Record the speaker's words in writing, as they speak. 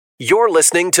You're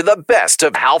listening to the best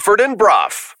of Halford and Brough.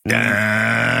 You're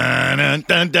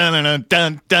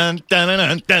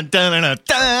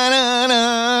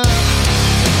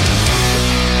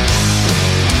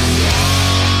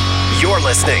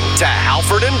listening to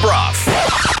Halford and Brough.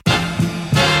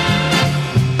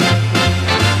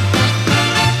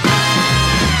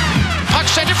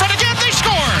 Sent in front again, they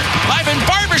score! Ivan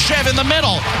Barbashev in the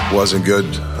middle. Wasn't good.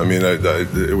 I mean,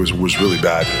 it was really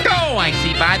bad. Oh, I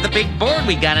see by the big board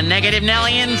we got a negative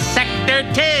Nelly in Sector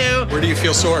 2. Where do you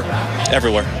feel sore?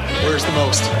 Everywhere. Where's the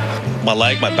most? My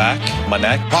leg, my back, my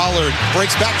neck. Pollard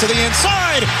breaks back to the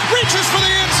inside, reaches for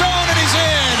the end zone, and he's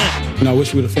in! And I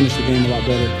wish we would have finished the game a lot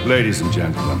better. Ladies and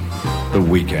gentlemen, the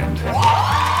weekend.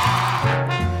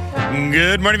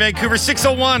 Good morning, Vancouver.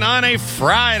 6:01 on a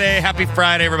Friday. Happy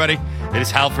Friday, everybody. It is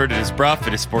Halford, it is Brough,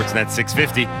 it is Sportsnet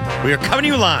 650. We are coming to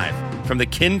you live from the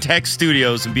Kintech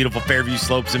Studios in beautiful Fairview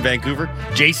Slopes in Vancouver.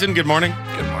 Jason, good morning.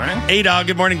 Good morning. A-Dog,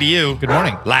 good morning to you. Good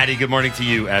morning. Laddie, good morning to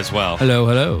you as well. Hello,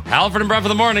 hello. Halford and Brough for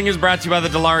the morning is brought to you by the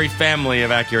Dilawri family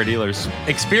of Acura dealers.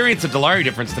 Experience a Dilawri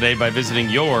difference today by visiting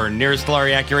your nearest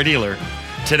Dilawri Acura dealer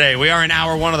today. We are in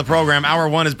hour one of the program. Hour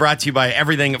one is brought to you by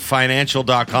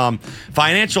everythingfinancial.com.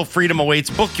 Financial freedom awaits.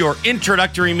 Book your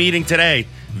introductory meeting today.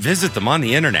 Visit them on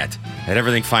the internet at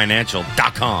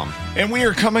everythingfinancial.com. And we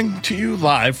are coming to you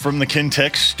live from the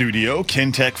Kintech studio.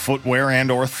 Kintech Footwear and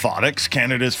Orthotics,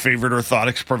 Canada's favorite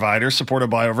orthotics provider, supported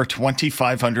by over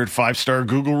 2,500 five-star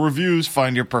Google reviews.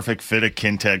 Find your perfect fit at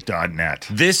kintech.net.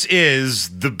 This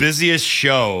is the busiest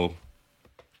show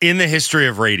in the history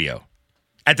of radio.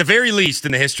 At the very least,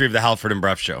 in the history of the Halford and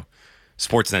Brough show.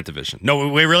 Sportsnet division. No,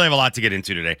 we really have a lot to get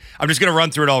into today. I'm just going to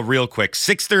run through it all real quick.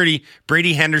 6:30,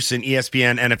 Brady Henderson,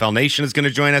 ESPN NFL Nation is going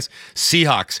to join us.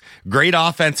 Seahawks, great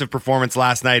offensive performance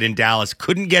last night in Dallas.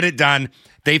 Couldn't get it done.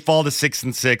 They fall to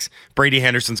 6-6. Brady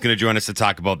Henderson's going to join us to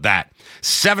talk about that.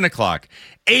 7 o'clock,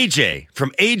 AJ from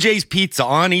AJ's Pizza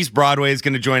on East Broadway is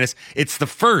going to join us. It's the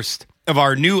first of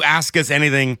our new Ask Us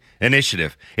Anything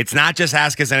initiative. It's not just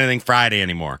Ask Us Anything Friday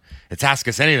anymore. It's Ask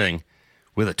Us Anything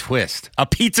with a twist, a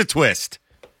pizza twist.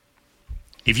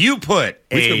 If you put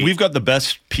we've got the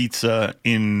best pizza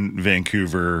in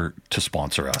Vancouver to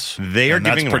sponsor us.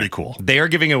 That's pretty cool. They are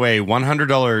giving away a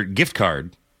 $100 gift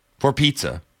card for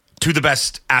pizza to the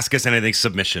best Ask Us Anything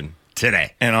submission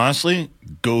today. And honestly,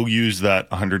 go use that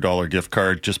 $100 gift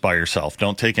card just by yourself.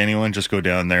 Don't take anyone. Just go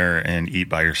down there and eat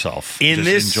by yourself.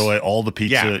 Enjoy all the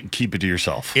pizza. Yeah. Keep it to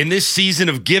yourself. In this season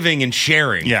of giving and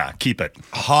sharing. Yeah, keep it.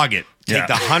 Hog it. Take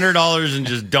the $100 and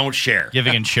just don't share.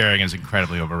 Giving and sharing is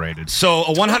incredibly overrated. So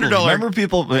a $100. Remember,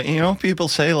 people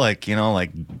say like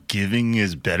giving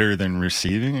is better than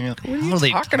receiving. You're like, what are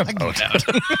you talking about?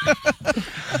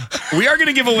 We are going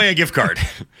to give away a gift card.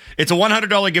 It's a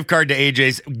 $100 gift card to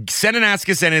AJ's. Send an Ask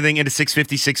Us Anything into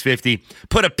 650.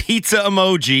 Put a pizza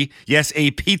emoji. Yes,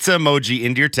 a pizza emoji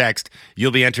into your text.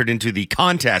 You'll be entered into the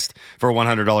contest for a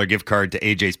 $100 gift card to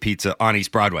AJ's Pizza on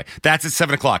East Broadway. That's at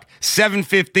 7 o'clock.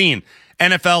 7:15.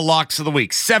 NFL Locks of the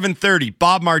Week. 7:30,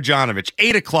 Bob Marjanovic.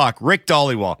 8 o'clock, Rick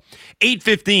Dollywall.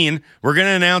 8:15, we're going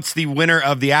to announce the winner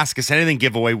of the Ask Us Anything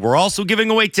giveaway. We're also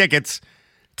giving away tickets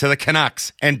to the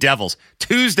Canucks and Devils.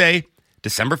 Tuesday,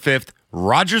 December 5th,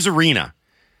 Rogers Arena.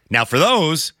 Now, for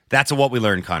those, that's a What We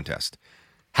Learned contest.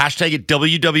 Hashtag it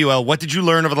WWL. What did you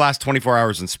learn over the last 24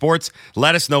 hours in sports?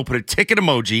 Let us know. Put a ticket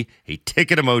emoji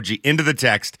into the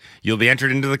text. You'll be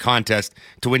entered into the contest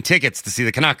to win tickets to see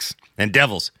the Canucks and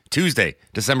Devils Tuesday,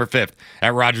 December 5th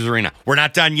at Rogers Arena. We're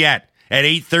not done yet. At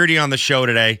 8:30 on the show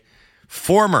today,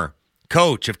 former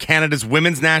coach of Canada's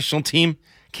women's national team,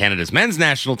 Canada's men's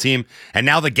national team, and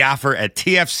now the gaffer at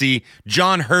TFC,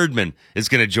 John Herdman, is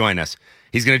going to join us.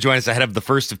 He's going to join us ahead of the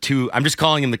first of two. I'm just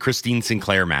calling them the Christine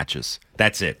Sinclair matches.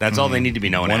 That's it. That's all they need to be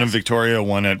known as. One in Victoria,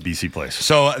 one at BC Place.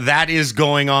 So that is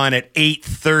going on at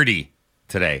 8:30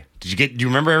 today. Do you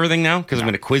remember everything now? Because I'm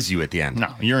going to quiz you at the end. No,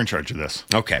 you're in charge of this.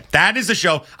 Okay. That is the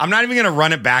show. I'm not even going to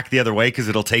run it back the other way because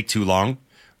it'll take too long.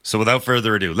 So without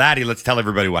further ado, Laddie, let's tell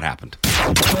everybody what happened.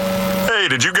 Hey,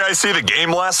 did you guys see the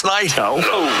game last night? No.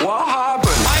 Oh, what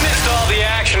happened? I missed all the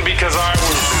action because I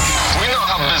was... We know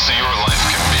how busy your life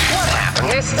can be. What happened?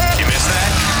 Missed that? You missed that?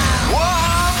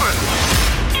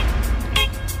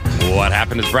 What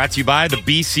happened is brought to you by the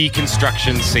BC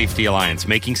Construction Safety Alliance,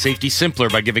 making safety simpler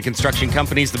by giving construction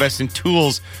companies the best in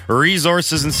tools,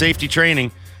 resources, and safety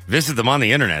training. Visit them on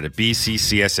the internet at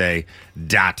bccsa.ca.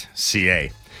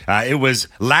 It was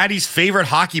Laddie's favorite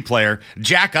hockey player,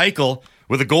 Jack Eichel,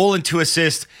 with a goal and 2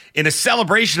 assists in a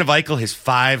celebration of Eichel, his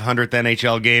 500th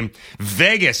NHL game.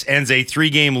 Vegas ends a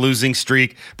 3-game losing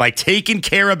streak by taking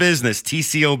care of business.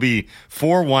 TCOB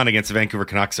 4-1 against the Vancouver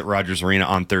Canucks at Rogers Arena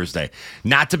on Thursday.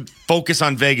 Not to focus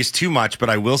on Vegas too much, but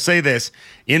I will say this.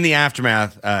 In the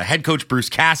aftermath, head coach Bruce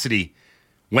Cassidy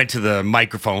went to the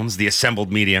microphones, the assembled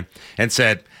media, and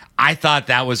said, I thought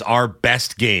that was our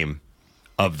best game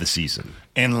of the season.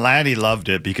 And Laddie loved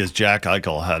it because Jack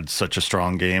Eichel had such a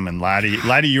strong game. And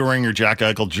Laddie, you're wearing your Jack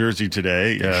Eichel jersey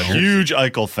today. Huge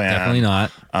Eichel fan. Definitely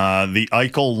not. The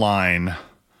Eichel line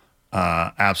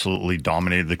absolutely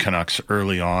dominated the Canucks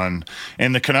early on.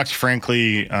 And the Canucks,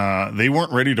 frankly, they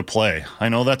weren't ready to play. I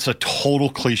know that's a total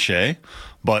cliche,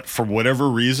 but for whatever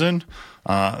reason,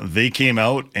 they came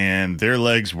out and their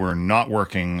legs were not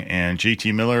working. And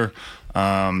JT Miller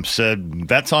said,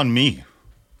 that's on me,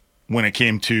 when it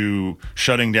came to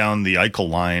shutting down the Eichel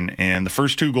line. And the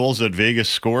first 2 goals that Vegas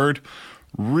scored,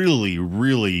 really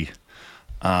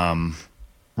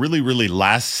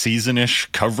last season-ish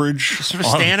coverage. Just sort of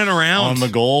standing around on the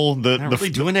goal. Not really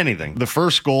doing anything. The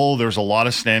first goal, there's a lot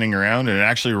of standing around, and it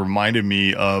actually reminded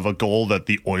me of a goal that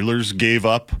the Oilers gave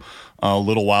up a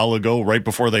little while ago, right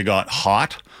before they got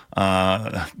hot.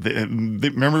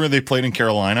 Remember when they played in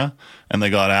Carolina and they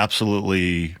got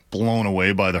absolutely blown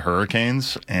away by the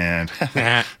Hurricanes? And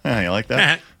you like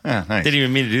that? Nice. Didn't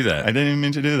even mean to do that. I didn't even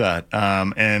mean to do that.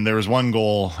 And there was one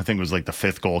goal, I think it was like the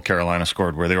 5th goal Carolina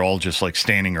scored, where they were all just like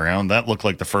standing around. That looked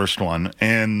like the first one.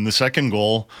 And the second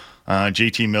goal,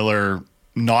 JT Miller,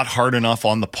 not hard enough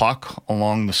on the puck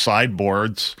along the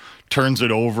sideboards, turns it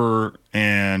over,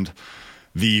 and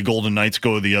the Golden Knights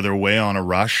go the other way on a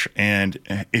rush. And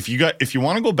if you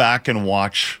want to go back and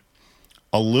watch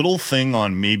a little thing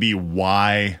on maybe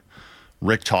why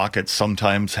Rick Tocchet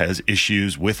sometimes has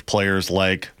issues with players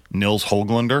like Nils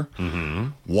Höglander,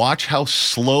 watch how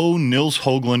slow Nils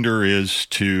Höglander is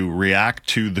to react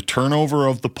to the turnover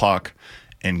of the puck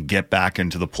and get back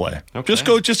into the play. Okay.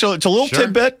 It's a little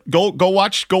tidbit. Go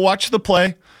watch the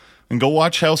play and go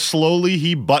watch how slowly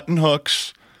he button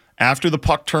hooks after the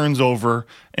puck turns over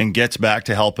and gets back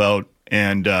to help out.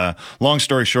 And long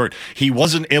story short, he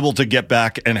wasn't able to get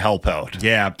back and help out.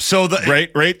 Yeah. So right.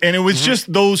 And it was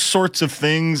just those sorts of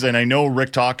things. And I know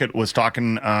Rick Tocchet was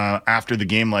talking after the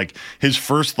game, like his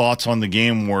first thoughts on the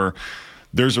game were,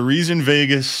 there's a reason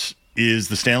Vegas is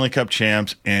the Stanley Cup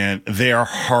champs, and they are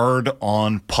hard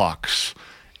on pucks.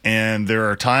 And there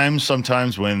are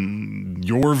sometimes when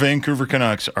your Vancouver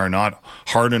Canucks are not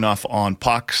hard enough on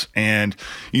pucks. And,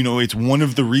 it's one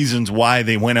of the reasons why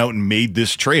they went out and made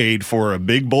this trade for a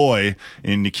big boy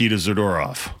in Nikita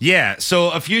Zadorov. Yeah. So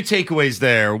a few takeaways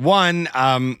there. One,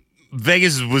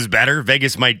 Vegas was better.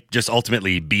 Vegas might just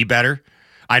ultimately be better.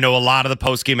 I know a lot of the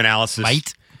post-game analysis.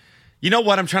 Might? You know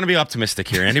what? I'm trying to be optimistic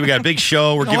here, Andy. We got a big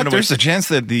show. We're giving away. There's a chance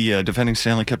that the defending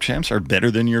Stanley Cup champs are better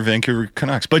than your Vancouver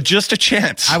Canucks, but just a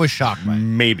chance. I was shocked by it.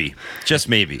 Maybe. Just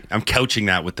maybe. I'm couching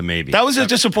that with the maybe. That was a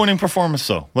disappointing performance,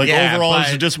 though. Overall, it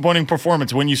was a disappointing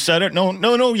performance. When you said it, no,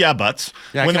 buts.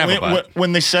 Yeah,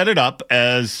 when they set it up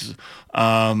as...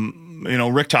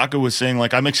 Rick Tocchet was saying,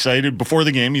 I'm excited. Before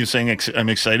the game, he was saying, I'm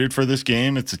excited for this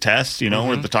game. It's a test,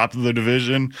 we're at the top of the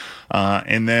division.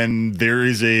 And then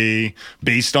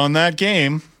based on that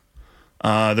game,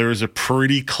 there is a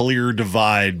pretty clear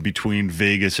divide between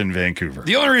Vegas and Vancouver.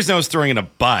 The only reason I was throwing in a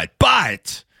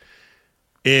but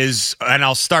is, and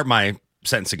I'll start my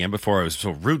sentence again before I was so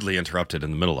rudely interrupted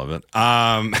in the middle of it.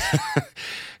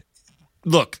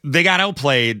 Look, they got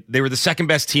outplayed. They were the second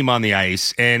best team on the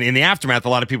ice. And in the aftermath, a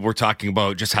lot of people were talking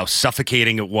about just how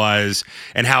suffocating it was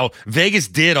and how Vegas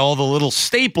did all the little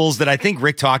staples that I think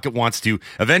Rick Tocchet wants to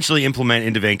eventually implement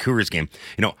into Vancouver's game.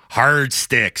 Hard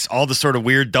sticks, all the sort of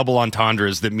weird double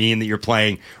entendres that mean that you're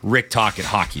playing Rick Tocchet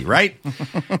hockey, right?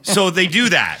 So they do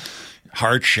that.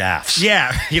 Hard shafts.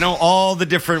 Yeah, all the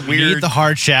different weird... You need the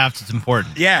hard shafts. It's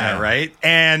important. Yeah, right?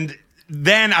 And...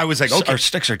 then I was like, okay. Our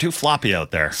sticks are too floppy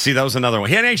out there. See, that was another one.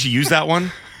 He hadn't actually used that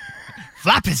one.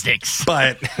 Floppy sticks.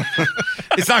 But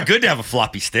it's not good to have a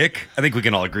floppy stick. I think we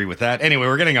can all agree with that. Anyway,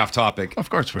 we're getting off topic. Of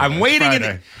course we're I'm waiting.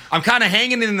 I'm kind of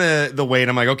hanging in the wait.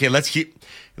 I'm like, okay, let's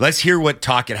hear what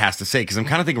Tocchet has to say, because I'm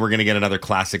kind of thinking we're going to get another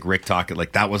classic Rick Tocchet.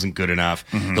 Like, that wasn't good enough.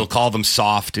 They'll call them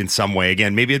soft in some way.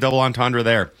 Again, maybe a double entendre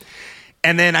there.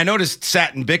 And then I noticed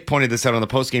Sat and Bick pointed this out on the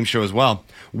postgame show as well.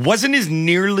 Wasn't as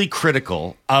nearly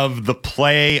critical of the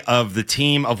play of the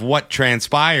team, of what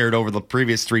transpired over the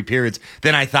previous 3 periods,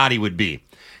 than I thought he would be.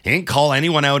 He didn't call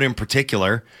anyone out in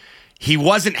particular. He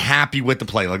wasn't happy with the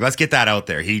play. Let's get that out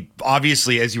there. He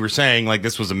obviously, as you were saying,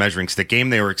 this was a measuring stick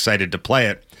game. They were excited to play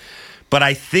it. But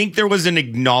I think there was an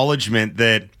acknowledgement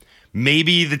that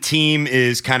maybe the team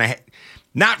is kind of...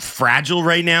 not fragile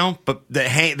right now, but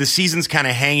the season's kind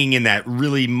of hanging in that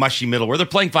really mushy middle where they're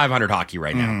playing 500 hockey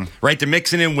right now, right? They're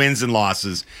mixing in wins and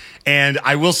losses. And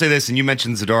I will say this, and you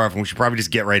mentioned Zadorov, and we should probably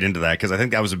just get right into that because I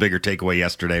think that was a bigger takeaway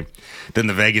yesterday than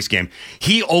the Vegas game.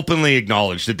 He openly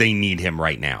acknowledged that they need him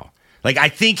right now. Like, I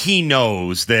think he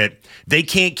knows that they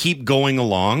can't keep going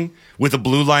along with a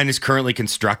blue line is currently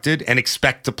constructed and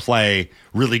expect to play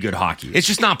really good hockey. It's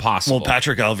just not possible. Well,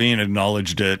 Patrick Alvin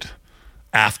acknowledged it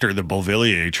after the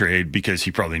Beauvillier trade because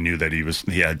he probably knew that he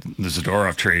had the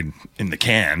Zadorov trade in the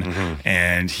can,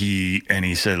 and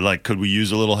he said, like, could we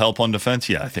use a little help on defense?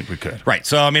 Yeah, I think we could. Right.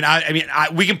 So I mean,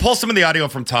 we can pull some of the audio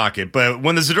from Talk It, but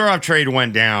when the Zadorov trade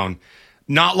went down,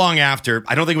 not long after,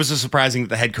 I don't think it was so surprising that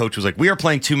the head coach was like, "We are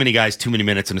playing too many guys, too many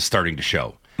minutes, and it's starting to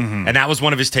show." And that was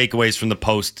one of his takeaways from the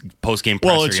post game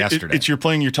presser yesterday. You're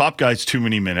playing your top guys too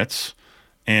many minutes,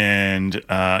 and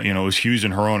it was Hughes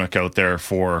and Hronek out there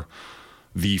for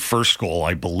the first goal,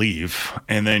 I believe.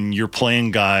 And then you're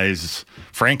playing guys,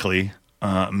 frankly,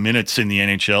 minutes in the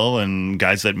NHL and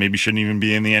guys that maybe shouldn't even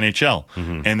be in the NHL.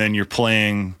 And then you're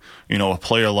playing, a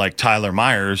player like Tyler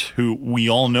Myers, who we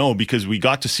all know because we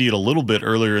got to see it a little bit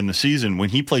earlier in the season. When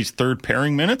he plays third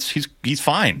pairing minutes, he's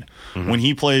fine. When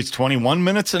he plays 21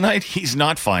 minutes a night, he's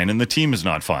not fine, and the team is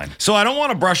not fine. So I don't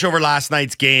want to brush over last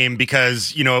night's game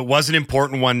because, it was an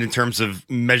important one in terms of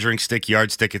measuring stick,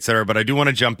 yardstick, et cetera. But I do want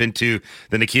to jump into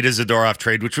the Nikita Zadorov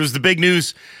trade, which was the big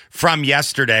news from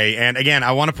yesterday. And again,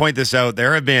 I want to point this out.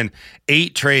 There have been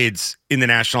 8 trades in the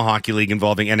National Hockey League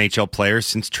involving NHL players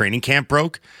since training camp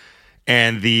broke.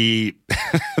 And the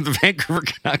Vancouver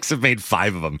Canucks have made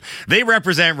 5 of them. They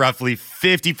represent roughly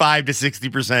 55 to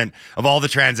 60% of all the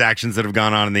transactions that have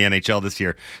gone on in the NHL this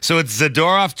year. So it's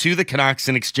Zadorov to the Canucks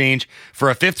in exchange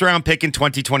for a 5th-round pick in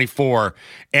 2024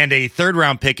 and a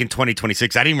 3rd-round pick in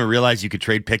 2026. I didn't even realize you could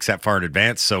trade picks that far in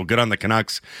advance, so good on the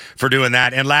Canucks for doing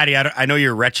that. And Laddie, I know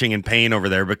you're retching in pain over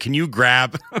there, but can you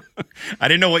grab... I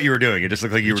didn't know what you were doing. It just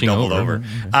looked like you were doubled over.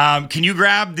 Can you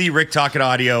grab the Rick Tocchet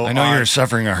audio? I know you're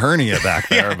suffering a hernia back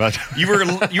there, but you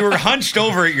were hunched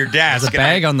over at your desk. There's a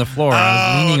bag on the floor.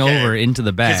 I was leaning over into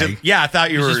the bag. I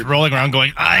thought you were just rolling around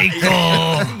going,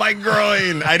 "Eichel, my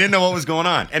groin." I didn't know what was going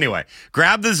on. Anyway,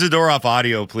 grab the Zadorov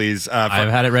audio, please. I've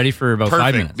had it ready for about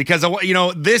 5 minutes because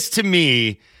this to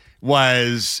me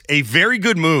was a very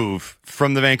good move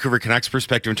from the Vancouver Canucks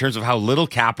perspective in terms of how little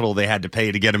capital they had to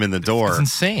pay to get him in the door. It's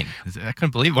insane. I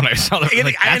couldn't believe when I saw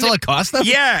that. That's all it cost them?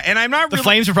 Yeah, and I'm not The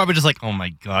Flames were probably just like, oh my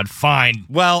God, fine.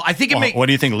 Well, I think what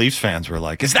do you think Leafs fans were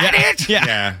like? Is that it?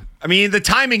 Yeah. I mean, the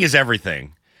timing is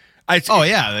everything.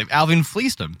 Alvin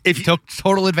fleeced him. He took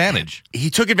total advantage. He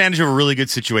took advantage of a really good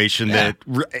situation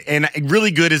and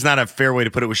really good is not a fair way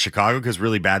to put it with Chicago because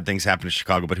really bad things happen to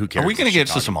Chicago, but who cares? Are we going to get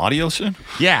to some audio soon?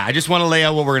 Yeah, I just want to lay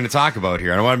out what we're going to talk about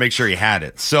here. I want to make sure you had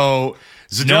it. So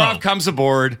Zadorov comes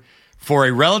aboard for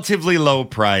a relatively low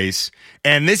price,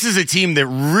 and this is a team that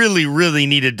really, really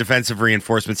needed defensive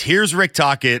reinforcements. Here's Rick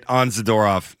Tocchet on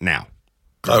Zadorov now.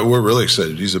 We're really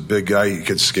excited. He's a big guy. He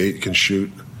can skate, he can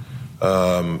shoot. He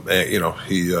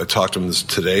talked to him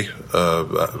today,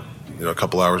 a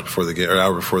couple hours before the game, or an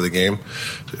hour before the game.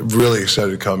 Really excited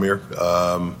to come here.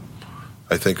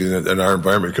 I think in our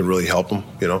environment can really help him.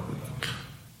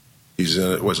 He's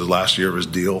in it. Was the last year of his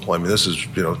deal? I mean, this is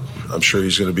I'm sure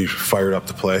he's going to be fired up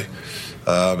to play,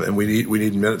 and we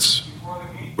need minutes.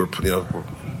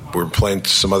 We're playing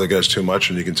some other guys too much,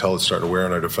 and you can tell it's starting to wear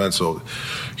on our defense. So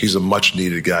he's a much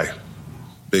needed guy.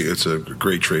 It's a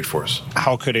great trade for us.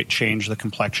 How could it change the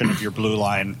complexion of your blue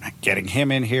line, getting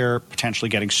him in here, potentially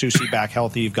getting Soucy back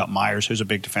healthy? You've got Myers, who's a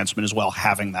big defenseman as well,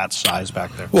 having that size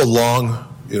back there. Well, long,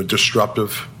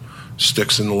 disruptive,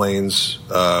 sticks in the lanes,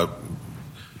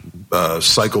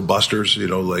 cycle busters,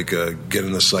 get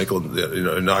in the cycle,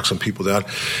 knock some people down.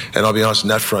 And I'll be honest,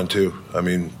 net front too. I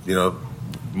mean,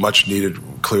 much needed,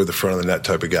 clear the front of the net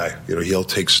type of guy. He'll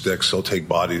take sticks, he'll take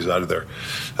bodies out of there.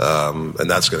 And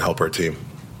that's going to help our team.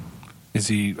 Is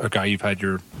he a guy you've had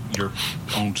your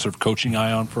own sort of coaching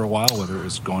eye on for a while, whether it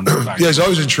was going back? Yeah, he's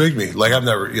always intrigued me. Like I've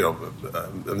never,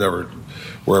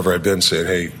 wherever I've been saying,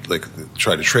 hey, like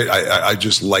try to trade. I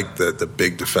just like the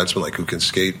big defenseman, like who can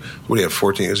skate. What do you have?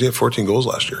 14? Does he have 14 goals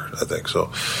last year? I think so.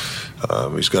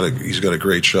 He's got a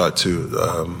great shot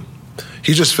too.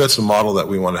 He just fits the model that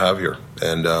we want to have here,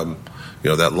 and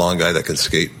that long guy that can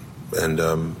skate, and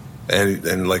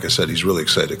like I said, he's really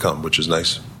excited to come, which is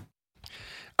nice.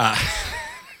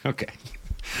 Okay.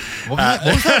 What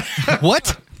was that?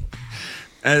 What?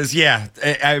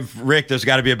 Rick, there's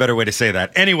got to be a better way to say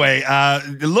that. Anyway,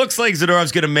 it looks like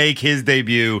Zadorov's going to make his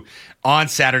debut on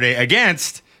Saturday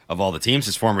against, of all the teams,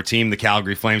 his former team, the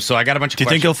Calgary Flames. So I got a bunch of questions.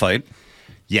 Do you think he'll fight?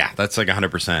 Yeah, that's like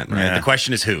 100%. Right. Yeah. The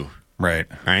question is who. Right.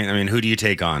 I mean, who do you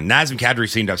take on? Nazem Kadri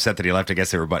seemed upset that he left. I guess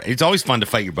they were buddies. It's always fun to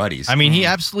fight your buddies. I mean, he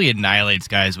absolutely annihilates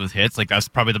guys with hits. Like, that's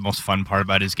probably the most fun part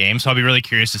about his game. So I'll be really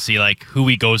curious to see, like, who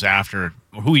he goes after,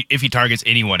 if he targets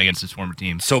anyone against his former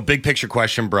team. So, big picture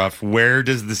question, Brough. Where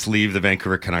does this leave the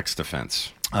Vancouver Canucks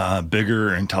defense?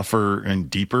 Bigger and tougher and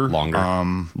deeper.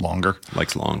 Longer.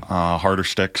 Likes long. Harder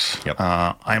sticks. Yep.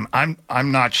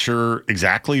 I'm not sure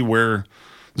exactly where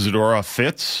Zadorov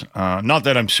fits. Not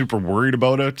that I'm super worried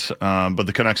about it, but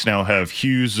the Canucks now have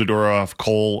Hughes, Zadorov,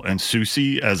 Cole, and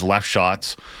Soucy as left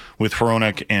shots, with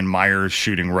Hronek and Myers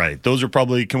shooting right. Those are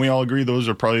probably, can we all agree, those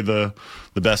are probably the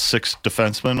best 6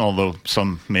 defensemen, although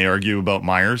some may argue about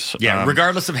Myers. Yeah,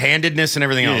 regardless of handedness and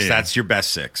everything else, that's your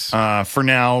best 6. For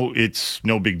now, it's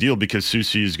no big deal because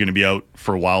Soucy is going to be out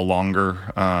for a while longer.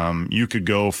 You could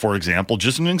go, for example,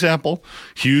 just an example,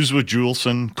 Hughes with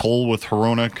Juleson, Cole with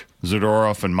Hronek,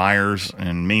 Zadorov and Myers,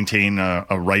 and maintain a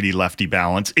righty-lefty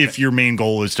balance if your main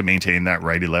goal is to maintain that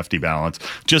righty-lefty balance.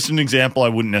 Just an example, I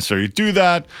wouldn't necessarily do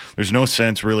that. There's no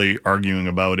sense really arguing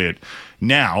about it.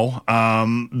 Now,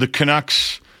 the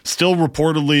Canucks still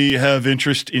reportedly have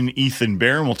interest in Ethan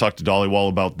Bear, and we'll talk to Dollywall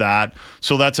about that.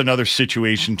 So that's another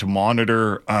situation to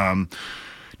monitor.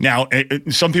 Now,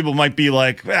 some people might be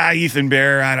like, Ethan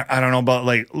Bear, I don't know about,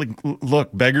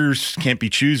 look, beggars can't be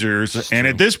choosers. And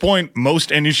at this point, most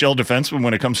NHL defensemen,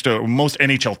 when it comes to most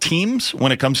NHL teams,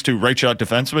 when it comes to right shot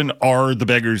defensemen, are the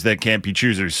beggars that can't be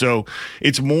choosers. So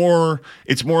it's more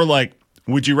like,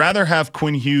 would you rather have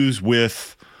Quinn Hughes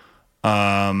with,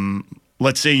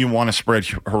 let's say you want to spread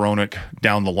Hronek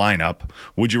down the lineup.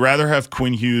 Would you rather have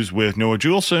Quinn Hughes with Noah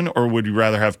Juleson, or would you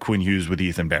rather have Quinn Hughes with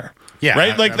Ethan Bear? Yeah,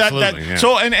 right. Like that. Yeah.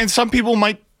 So, and some people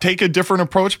might take a different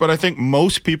approach, but I think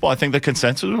most people, I think the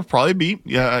consensus would probably be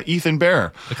Ethan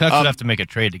Bear. The Canucks would have to make a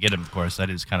trade to get him. Of course, that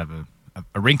is kind of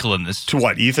a wrinkle in this. To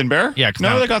what, Ethan Bear? Yeah.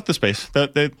 No, they got the space. They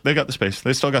got the space.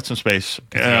 They still got some space.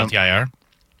 LTIR.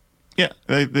 Yeah,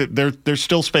 there's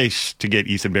still space to get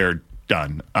Ethan Bear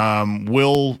done.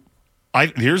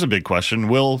 Here's a big question.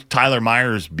 Will Tyler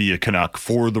Myers be a Canuck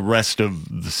for the rest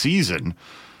of the season?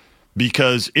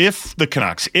 Because if the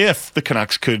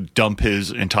Canucks could dump his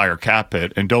entire cap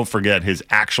hit, and don't forget his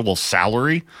actual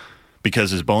salary,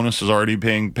 because his bonus is already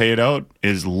being paid out,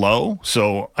 is low.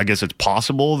 So I guess it's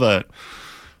possible that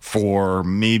for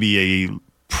maybe a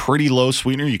pretty low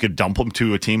sweetener, you could dump him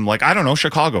to a team like, I don't know,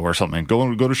 Chicago or something.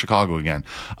 Go to Chicago again.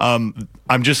 I'm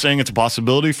just saying it's a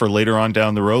possibility for later on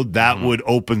down the road. That would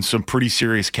open some pretty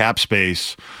serious cap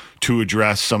space to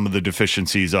address some of the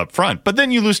deficiencies up front. But then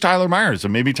you lose Tyler Myers,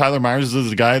 and maybe Tyler Myers is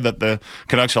the guy that the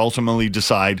Canucks ultimately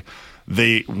decide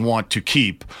they want to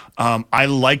keep. I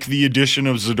like the addition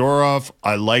of Zadorov.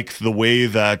 I like the way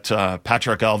that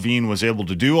Patrick Allvin was able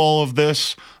to do all of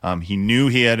this. He knew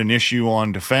he had an issue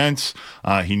on defense.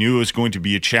 He knew it was going to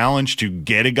be a challenge to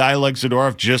get a guy like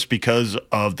Zadorov just because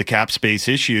of the cap space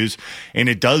issues. And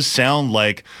it does sound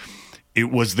like it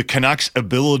was the Canucks'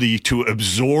 ability to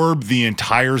absorb the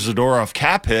entire Zadorov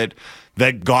cap hit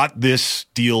that got this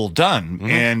deal done. Mm-hmm.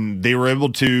 And they were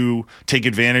able to take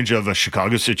advantage of a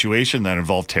Chicago situation that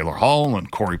involved Taylor Hall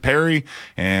and Corey Perry.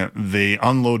 And they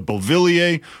unload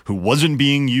Beauvillier, who wasn't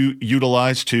being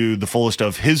utilized to the fullest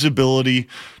of his ability,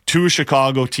 to a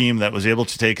Chicago team that was able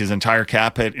to take his entire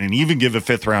cap hit and even give a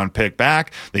 5th-round pick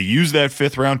back. They used that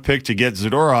 5th-round pick to get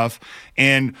Zadorov.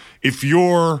 And if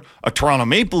you're a Toronto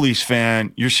Maple Leafs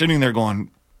fan, you're sitting there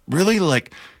going, really?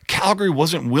 Like, Calgary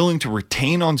wasn't willing to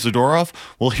retain on Zadorov?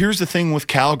 Well, here's the thing with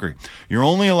Calgary. You're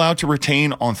only allowed to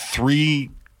retain on 3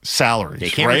 salaries. They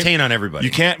can't right? retain on everybody.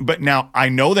 You can't. But now, I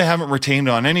know they haven't retained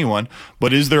on anyone,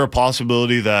 but is there a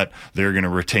possibility that they're going to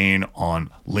retain on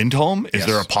Lindholm? Is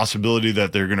there a possibility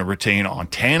that they're going to retain on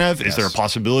Tanev? Is there a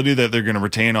possibility that they're going to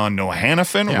retain on Noah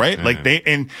Hannafin? Right? Like they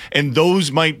and those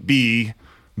might be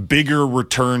bigger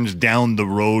returns down the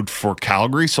road for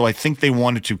Calgary. So I think they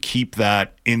wanted to keep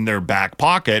that in their back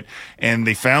pocket, and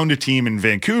they found a team in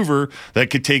Vancouver that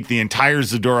could take the entire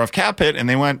Zadorov cap hit, and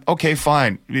they went, okay,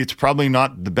 fine. It's probably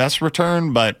not the best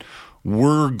return, but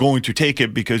we're going to take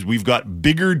it because we've got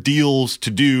bigger deals to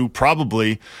do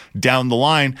probably down the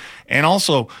line. And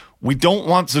also, we don't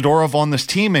want Zadorov on this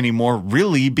team anymore,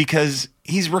 really, because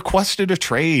he's requested a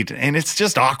trade, and it's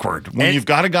just awkward when you've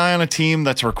got a guy on a team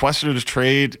that's requested a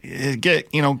trade. Get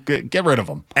rid of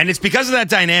him. And it's because of that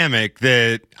dynamic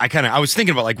that I was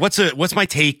thinking about, like, what's my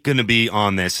take going to be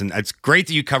on this? And it's great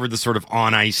that you covered the sort of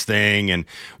on ice thing and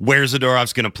where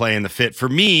Zadorov's going to play in the fit. For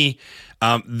me,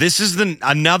 this is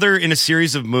another in a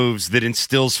series of moves that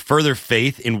instills further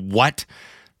faith in what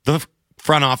the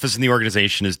front office and the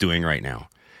organization is doing right now.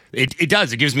 It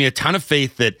does. It gives me a ton of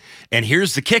faith that, and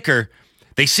here's the kicker,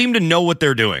 They seem to know what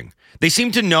they're doing. They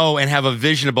seem to know and have a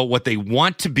vision about what they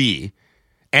want to be,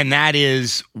 and that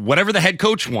is whatever the head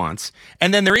coach wants.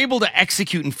 And then they're able to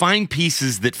execute and find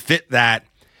pieces that fit that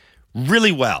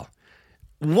really well.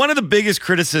 One of the biggest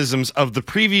criticisms of the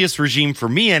previous regime, for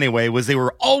me anyway, was they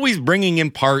were always bringing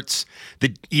in parts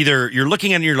that either you're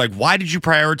looking at and you're like, why did you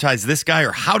prioritize this guy?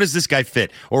 Or how does this guy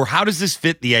fit? Or how does this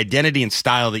fit the identity and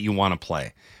style that you want to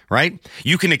play, right?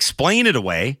 You can explain it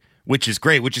away, which is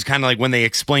great, which is kind of like when they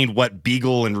explained what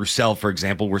Beagle and Roussel, for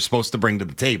example, were supposed to bring to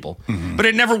the table. Mm-hmm. But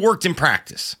it never worked in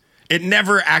practice. It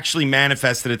never actually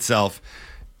manifested itself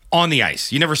on the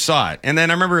ice. You never saw it. And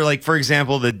then I remember, like, for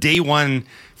example, the day one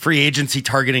free agency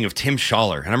targeting of Tim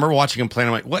Schaller. And I remember watching him play,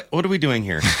 and I'm like, what are we doing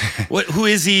here? Who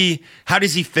is he? How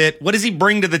does he fit? What does he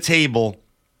bring to the table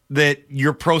that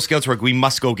your pro scouts were like, we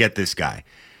must go get this guy?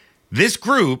 This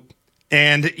group,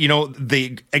 and,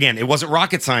 it wasn't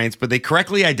rocket science, but they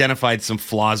correctly identified some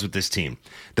flaws with this team.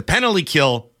 The penalty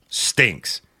kill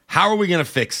stinks. How are we going to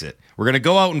fix it? We're going to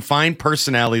go out and find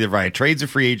personnel either via trades or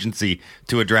free agency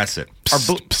to address it.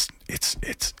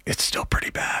 It's still pretty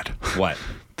bad. What?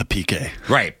 The PK.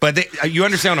 Right. But you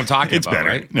understand what I'm talking about, better.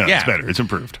 Right? No, it's better. It's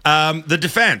improved. The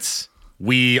defense.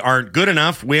 We aren't good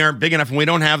enough, we aren't big enough, and we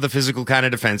don't have the physical kind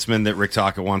of defenseman that Rick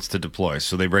Tocchet wants to deploy.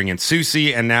 So they bring in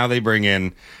Soucy, and now they bring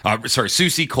in,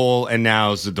 Soucy, Cole, and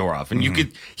now Zadorov. And you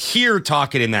could hear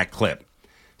Tocchet in that clip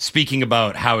speaking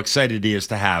about how excited he is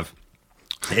to have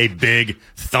a big,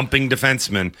 thumping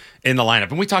defenseman in the lineup.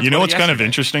 And we talked about what's kind of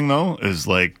interesting, though, is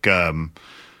like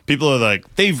people are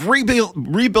like, they've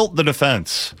rebuilt the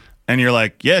defense. And you're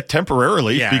like, yeah,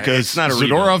 temporarily, because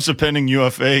Zadorov's a pending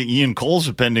UFA, Ian Cole's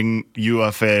a pending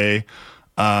UFA.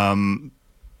 They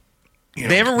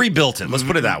haven't rebuilt it. Let's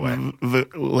put it that way.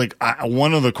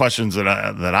 One of the questions that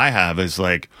I have is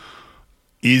like,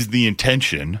 is the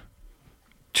intention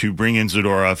to bring in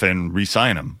Zadorov and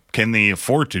re-sign him? Can they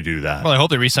afford to do that? Well, I hope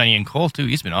they re-sign Ian Cole too.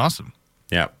 He's been awesome.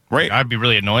 Yeah. Right. I'd be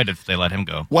really annoyed if they let him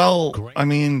go. Well, I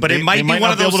mean, but it might be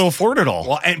one of those able to afford it all.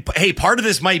 Well, and hey, part of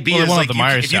this might be is like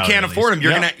if you can't afford him,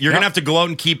 you're gonna have to go out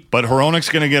and keep. But Hronek's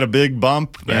gonna get a big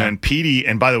bump, and Petey.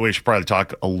 And by the way, we should probably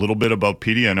talk a little bit about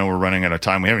Petey. I know we're running out of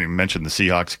time. We haven't even mentioned the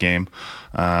Seahawks game.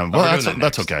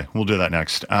 That's okay. We'll do that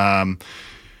next.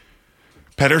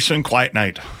 Pettersson, quiet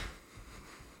night.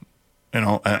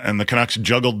 And the Canucks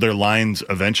juggled their lines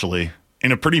eventually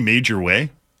in a pretty major way.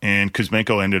 And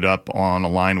Kuzmenko ended up on a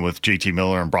line with JT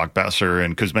Miller and Brock Besser.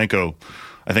 And Kuzmenko,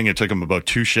 I think it took him about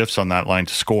 2 shifts on that line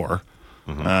to score.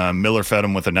 Mm-hmm. Miller fed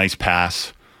him with a nice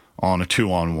pass on a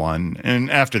 2-on-1. And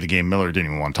after the game, Miller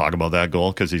didn't even want to talk about that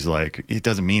goal because he's like, it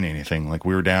doesn't mean anything. Like,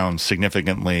 we were down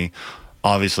significantly.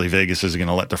 Obviously, Vegas is going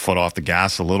to let their foot off the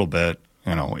gas a little bit.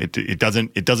 It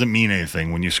doesn't mean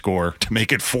anything when you score to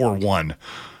make it 4-1.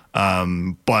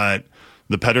 But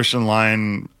the Pettersson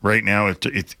line right now,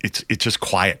 it's just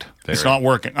quiet. It's not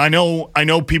working. I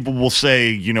know people will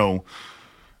say,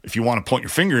 if you want to point your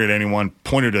finger at anyone,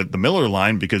 point it at the Miller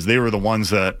line because they were the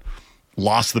ones that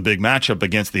lost the big matchup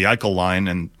against the Eichel line,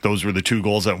 and those were the 2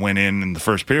 goals that went in the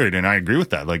first period. And I agree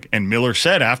with that. And Miller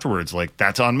said afterwards,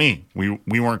 that's on me.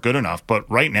 We weren't good enough. But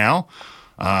right now,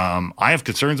 I have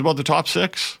concerns about the top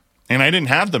 6. And I didn't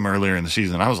have them earlier in the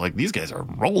season. I was like, these guys are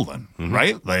rolling,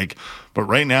 right? But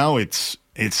right now it's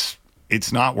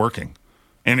not working.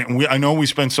 And I know we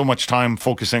spend so much time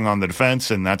focusing on the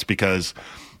defense, and that's because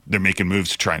they're making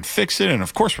moves to try and fix it. And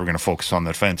of course, we're going to focus on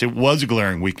the defense. It was a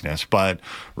glaring weakness, but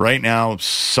right now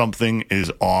something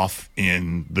is off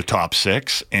in the top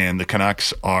 6, and the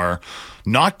Canucks are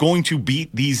not going to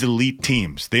beat these elite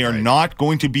teams. They are not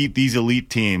going to beat these elite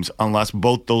teams unless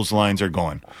both those lines are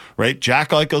going, right? Jack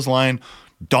Eichel's line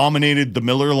dominated the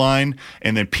Miller line,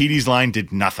 and then Petey's line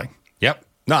did nothing. Yep.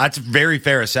 No, that's a very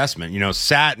fair assessment.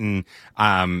 Sat and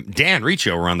Dan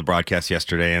Riccio were on the broadcast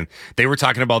yesterday, and they were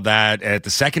talking about that at the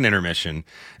second intermission,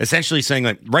 essentially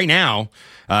saying right now,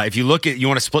 if you want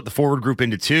to split the forward group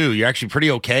into 2, you're actually pretty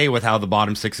okay with how the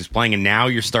bottom 6 is playing, and now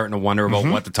you're starting to wonder about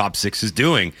what the top 6 is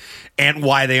doing and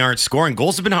why they aren't scoring.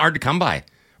 Goals have been hard to come by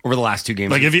over the last 2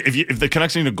 games. If the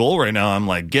Canucks need a goal right now, I'm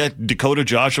like, get Dakota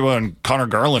Joshua and Connor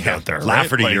Garland out there.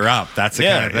 Lafferty, you're up. That's the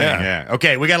kind of thing. Yeah.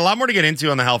 Okay, we got a lot more to get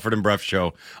into on the Halford and Brough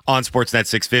show on Sportsnet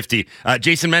 650.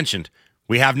 Jason mentioned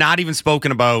we have not even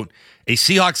spoken about a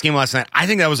Seahawks game last night. I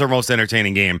think that was our most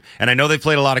entertaining game. And I know they've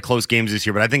played a lot of close games this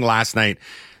year, but I think last night,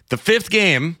 the 5th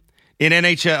game in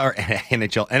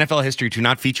NFL history to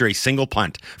not feature a single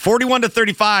punt.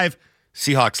 41-35.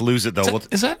 Seahawks lose it, though.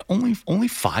 Is that only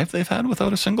 5 they've had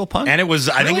without a single punt? And it was,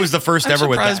 I think it was the first ever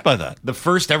with that. I'm surprised by that. The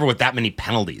first ever with that many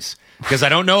penalties. Because I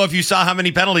don't know if you saw how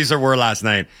many penalties there were last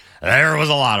night. There was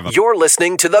a lot of them. You're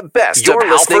listening to the best of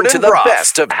Halford and Brough.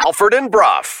 Best of Halford and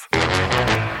Brough.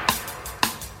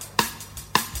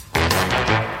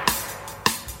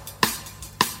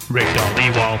 Rick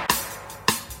Dollywall.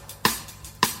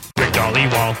 Rick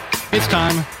Dollywall. It's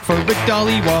time for Rick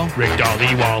Dollywall. Rick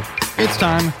Dollywall. It's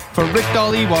time for Rick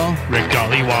Dollywall. Rick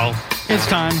Dollywall. It's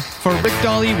time for Rick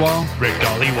Dollywall. Rick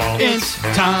Dollywall. It's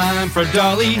time for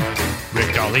Dolly.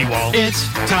 Rick Dollywall. It's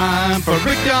time for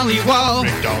Rick Dollywall.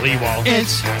 Rick Dollywall.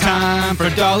 It's time for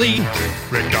Dolly.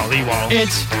 Rick Dollywall.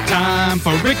 It's time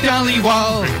for Rick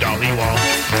Dollywall. Rick Dollywall.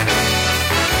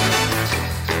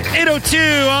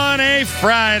 8:02 on a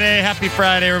Friday. Happy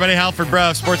Friday, everybody. Halford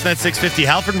Brough, Sportsnet 650.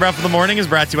 Halford and Brough for the morning is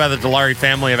brought to you by the Dilawri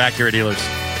family of Acura dealers.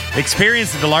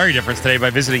 Experience the Dilawri difference today by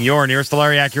visiting your nearest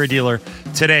Dilawri Acura dealer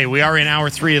today. We are in hour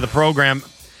 3 of the program.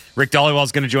 Rick Dollywall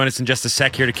is going to join us in just a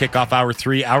sec here to kick off hour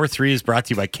 3. Hour 3 is brought to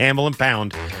you by Campbell &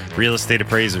 Pound Real Estate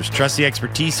Appraisers. Trust the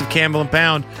expertise of Campbell &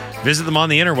 Pound. Visit them on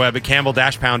the interweb at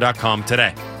campbell-pound.com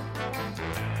today.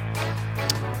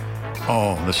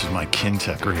 Oh, this is my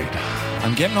Kintec read.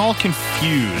 I'm getting all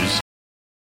confused.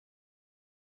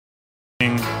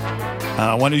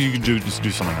 Why don't you just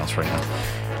do something else right now?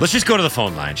 Let's just go to the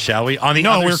phone line, shall we?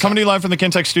 We're coming to you live from the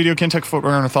Kintec studio. Kintec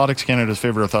Footwear and Orthotics, Canada's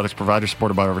favorite orthotics provider,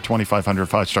 supported by over 2,500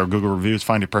 5-star Google reviews.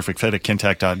 Find your perfect fit at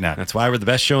kintec.net. That's why we're the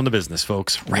best show in the business,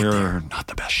 folks. We're not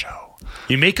the best show.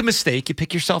 You make a mistake, you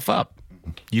pick yourself up.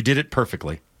 You did it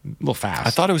perfectly. A little fast.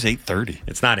 I thought it was 8:30.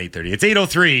 It's not 8:30. It's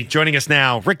 8:03. Joining us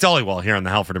now, Rick Dollywall here on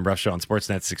the Halford and Brough Show on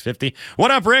Sportsnet 650.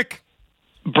 What up, Rick?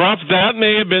 Brough, that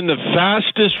may have been the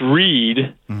fastest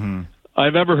read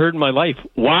I've ever heard in my life.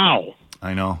 Wow.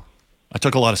 I know. I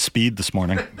took a lot of speed this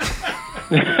morning.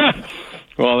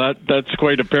 Well, that's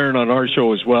quite apparent on our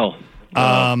show as well.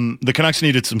 The Canucks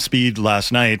needed some speed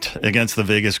last night against the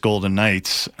Vegas Golden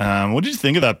Knights. What did you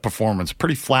think of that performance?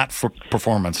 Pretty flat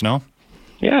performance, no?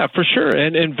 Yeah, for sure.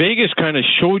 And Vegas kind of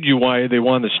showed you why they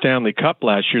won the Stanley Cup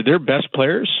last year. Their best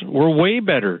players were way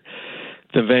better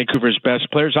than Vancouver's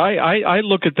best players. I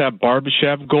look at that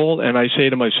Barbashev goal and I say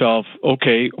to myself,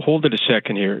 okay, hold it a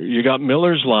second here. You got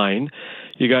Miller's line.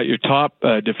 You got your top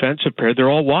defensive pair. They're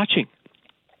all watching.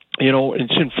 You know,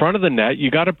 it's in front of the net.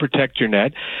 You got to protect your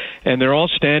net. And they're all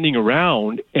standing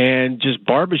around, and just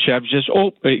Barbashev just,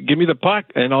 give me the puck,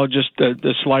 and I'll just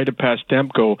slide it past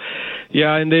Demko.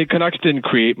 Yeah, and the Canucks didn't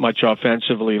create much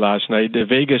offensively last night.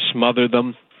 Vegas smothered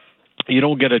them. You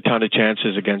don't get a ton of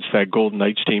chances against that Golden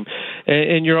Knights team.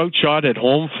 And you're outshot at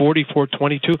home,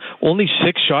 44-22. Only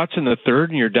 6 shots in the third,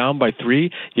 and you're down by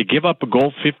 3. You give up a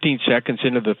goal 15 seconds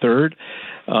into the third.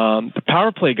 The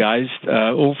power play guys,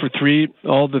 0 for 3,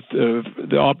 all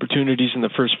the opportunities in the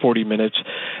first 40 minutes.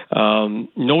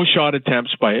 No shot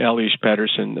attempts by Elias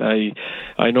Pettersson.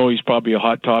 I know he's probably a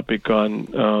hot topic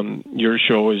on your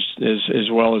show as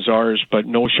well as ours, but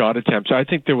no shot attempts. I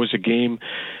think there was a game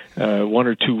 1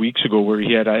 or 2 weeks ago where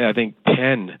he had, I think,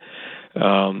 10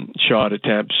 shot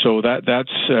attempts. So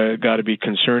that's got to be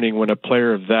concerning when a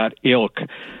player of that ilk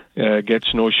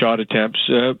gets no shot attempts.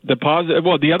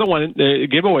 The other one,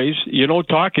 giveaways. You don't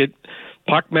talk it.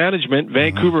 Puck management.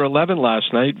 Vancouver 11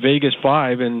 last night. Vegas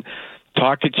 5, and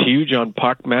Talkett's huge on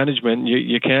puck management.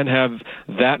 You can't have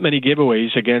that many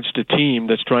giveaways against a team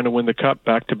that's trying to win the cup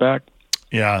back to back.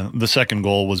 Yeah, the second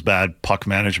goal was bad puck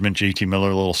management. JT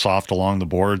Miller a little soft along the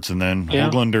boards, and then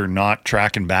Höglander not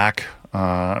tracking back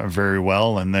very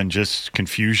well, and then just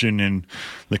confusion in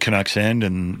the Canucks end,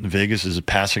 and Vegas is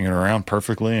passing it around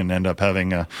perfectly and end up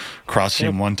having a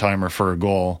cross-seam one-timer for a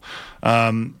goal.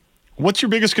 What's your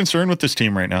biggest concern with this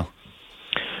team right now?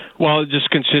 Well, just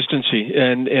consistency.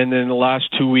 And in the last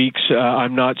 2 weeks,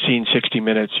 I'm not seeing 60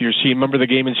 minutes. Remember the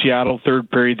game in Seattle, third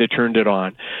period, they turned it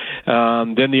on.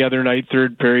 Then the other night,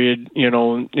 third period,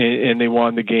 and they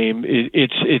won the game.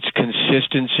 It's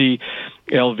consistency.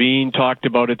 Elvine talked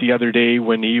about it the other day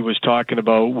when he was talking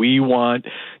about we want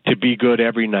to be good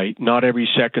every night, not every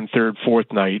second, third,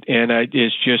 fourth night. And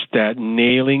it's just that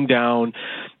nailing down,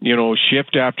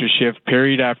 shift after shift,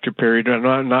 period after period.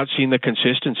 I'm not seeing the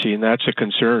consistency, and that's a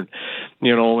concern.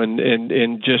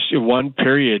 And just one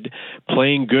period,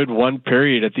 playing good one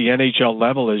period at the NHL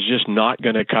level is just not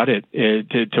going to cut it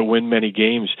to win many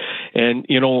games. And,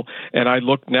 and I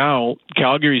look now,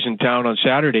 Calgary's in town on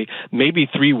Saturday. Maybe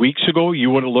 3 weeks ago, you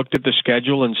would have looked at the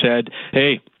schedule and said,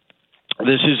 hey,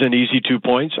 this is an easy 2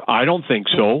 points. I don't think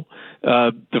so.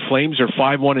 The Flames are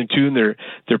 5-1-2 in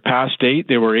their past 8.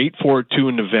 They were 8-4-2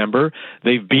 in November.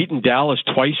 They've beaten Dallas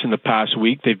twice in the past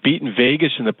week. They've beaten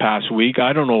Vegas in the past week.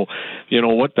 I don't know,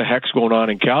 what the heck's going on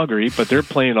in Calgary, but they're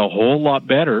playing a whole lot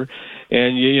better.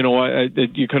 And,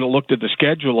 you could have looked at the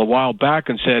schedule a while back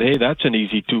and said, hey, that's an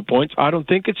easy 2 points. I don't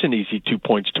think it's an easy 2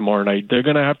 points tomorrow night. They're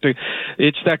going to have to –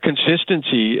 it's that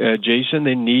consistency, Jason.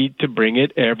 They need to bring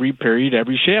it every period,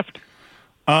 every shift.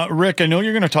 Rick, I know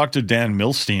you're going to talk to Dan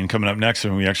Milstein coming up next,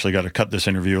 and we actually got to cut this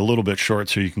interview a little bit short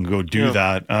so you can go do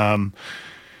that.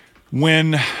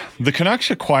 When the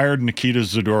Canucks acquired Nikita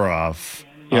Zadorov,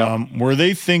 were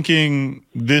they thinking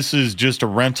this is just a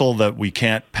rental that we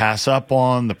can't pass up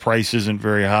on, the price isn't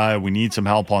very high, we need some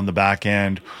help on the back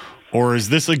end? Or is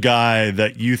this a guy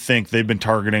that you think they've been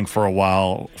targeting for a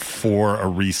while for a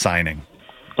re-signing?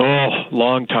 Oh,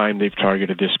 long time they've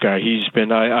targeted this guy. He's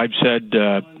been, I've said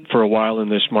for a while in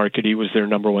this market, he was their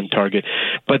number one target.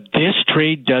 But this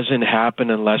trade doesn't happen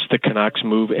unless the Canucks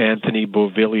move Anthony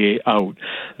Beauvillier out.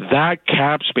 That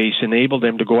cap space enabled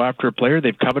them to go after a player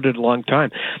they've coveted a long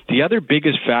time. The other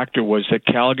biggest factor was that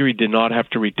Calgary did not have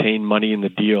to retain money in the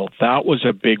deal. That was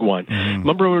a big one. Mm-hmm.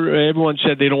 Remember, everyone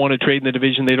said they don't want to trade in the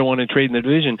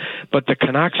division, but the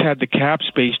Canucks had the cap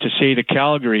space to say to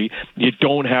Calgary, you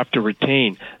don't have to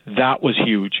retain. That was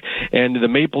huge. And the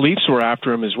Maple Leafs were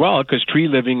after him as well, because Tree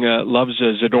Living loves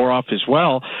Zadorov as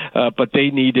well, but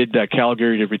they needed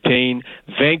Calgary to retain.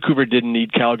 Vancouver didn't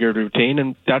need Calgary to retain,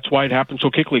 and that's why it happened so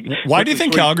quickly. Why do you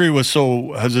think Calgary was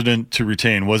so hesitant to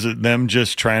retain? Was it them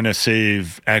just trying to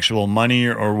save actual money,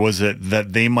 or was it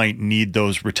that they might need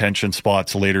those retention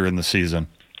spots later in the season?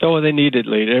 Oh, they need it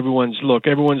later.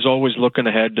 Everyone's always looking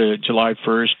ahead to July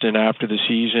 1st and after the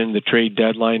season, the trade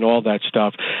deadline, all that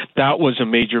stuff. That was a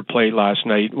major play last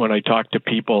night when I talked to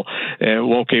people.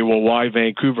 Why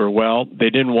Vancouver? Well,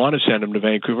 they didn't want to send him to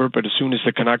Vancouver, but as soon as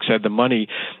the Canucks had the money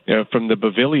from the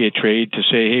Beauvillier trade to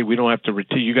say, hey, we don't have to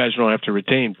retain, you guys don't have to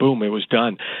retain, boom, it was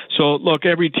done. So look,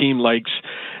 every team likes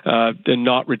to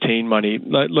not retain money.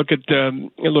 Look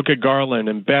at Garland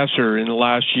and Besser in the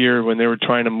last year when they were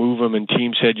trying to move him and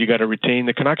teams said you got to retain.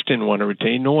 The Canucks didn't want to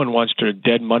retain. No one wants to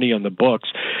dead money on the books.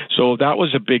 So that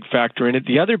was a big factor in it.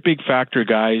 The other big factor,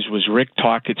 guys, was Rick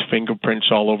Tocchet's fingerprints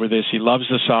all over this. He loves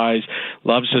the size,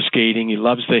 loves the skating, he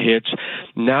loves the hits.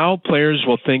 Now players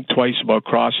will think twice about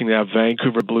crossing that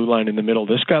Vancouver blue line in the middle.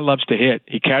 This guy loves to hit.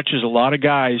 He catches a lot of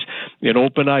guys in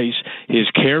open ice. His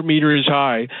care meter is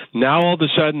high. Now all of a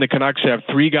sudden the Canucks have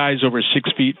 3 guys over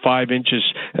 6 feet 5 inches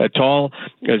tall,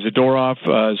 Zadorov,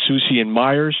 Soucy, and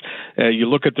Myers. You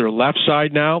look at their left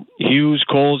side now, Hughes,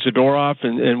 Cole, Zadorov,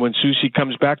 and when Soucy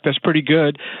comes back, that's pretty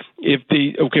good.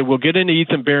 We'll get into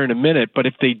Ethan Bear in a minute, but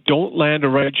if they don't land a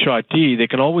right shot D, they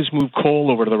can always move Cole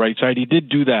over to the right side. He did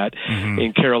do that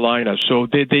in Carolina. So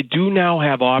they do now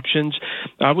have options.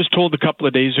 I was told a couple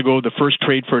of days ago the first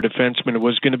trade for a defenseman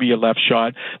was going to be a left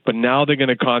shot, but now they're going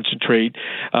to concentrate.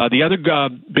 The other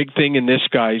big thing in this,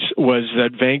 guys, was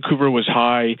that Vancouver was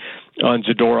high on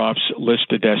Zadorov's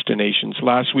list of destinations.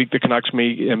 Last week, the Canucks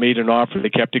made an offer. They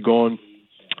kept it going.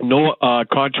 No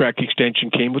contract extension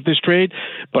came with this trade,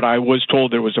 but I was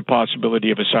told there was a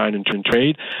possibility of a sign and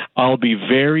trade. I'll be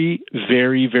very,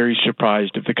 very, very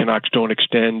surprised if the Canucks don't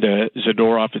extend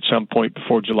Zadorov at some point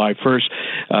before July 1st.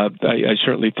 I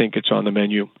certainly think it's on the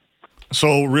menu.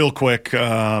 So real quick,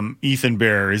 Ethan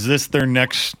Bear, is this their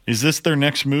next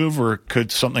move, or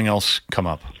could something else come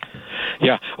up?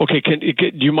 Yeah. Okay.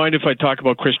 Do you mind if I talk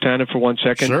about Chris Tanev for 1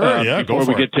 second? Sure. Go for it. Before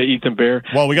we get to Ethan Bear.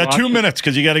 Well, we got 2 minutes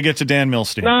because you got to get to Dan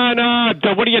Milstein.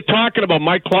 No. What are you talking about?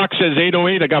 My clock says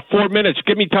 8:08. I got 4 minutes.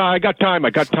 Give me time. I got time.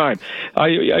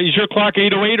 Is your clock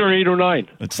 8:08 or 8:09?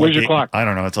 Where's your clock? I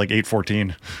don't know. It's like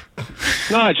 8:14.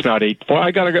 No, it's not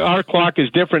 8:04. Our clock is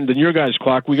different than your guys'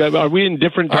 clock. Are we in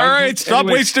different times? All right. Stop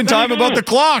wasting time about the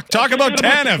clock. Talk about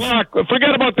Tanev.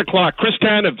 Forget about the clock. Chris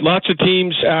Tanev. Lots of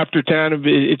teams after Tanev.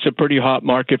 It's a pretty hot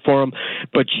market for him.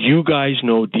 But you guys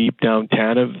know deep down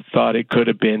Tanev thought it could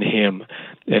have been him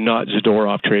and not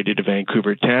Zadorov traded to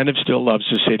Vancouver. Tanev still loves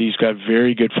the city. He's got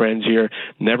very good friends here.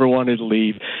 Never wanted to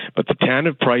leave. But the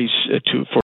Tanev price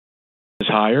for is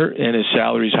higher, and his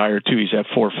salary is higher too. He's at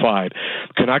 4.5.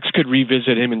 Canucks could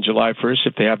revisit him in July 1st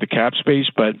if they have the cap space,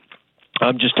 but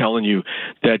I'm just telling you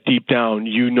that deep down,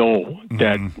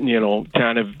 that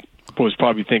Tanev was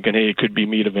probably thinking, hey, it could be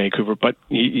me to Vancouver, but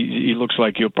he looks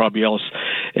like he'll probably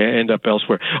end up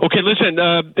elsewhere. Okay, listen,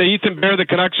 Ethan Bear, the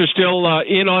Canucks are still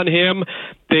in on him.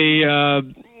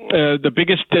 the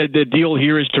biggest the deal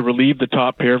here is to relieve the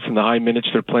top pair from the high minutes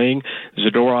they're playing.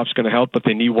 Zadorov's going to help, but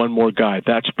they need one more guy.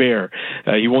 That's Bear.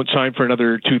 He won't sign for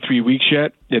another 2-3 weeks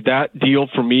yet. That deal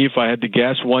for me, if I had to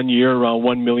guess, 1 year around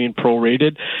 $1 million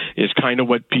prorated is kind of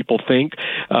what people think.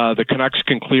 The Canucks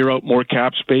can clear out more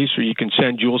cap space, or you can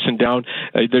send Juleson down.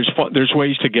 There's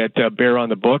ways to get Bear on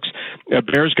the books.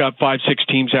 Bear's got 5-6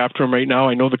 teams after him right now.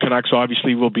 I know the Canucks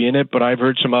obviously will be in it, but I've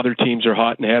heard some other teams are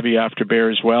hot and heavy after Bear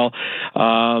as well.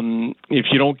 If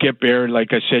you don't get Bear,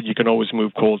 like I said, you can always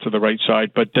move Cole to the right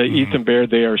side. But Ethan Bear,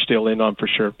 they are still in on for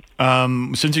sure.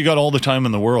 Since you got all the time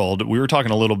in the world, we were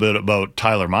talking a little bit about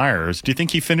Tyler Myers. Do you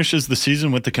think he finishes the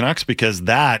season with the Canucks? Because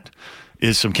that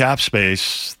is some cap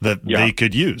space that they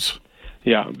could use.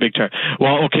 Yeah, big time.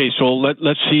 Well, okay, so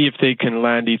let's see if they can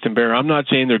land Ethan Bear. I'm not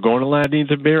saying they're going to land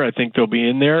Ethan Bear. I think they'll be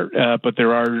in there, but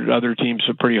there are other teams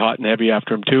that are pretty hot and heavy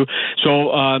after him too. So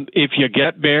if you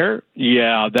get Bear,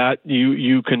 that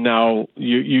you can now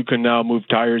move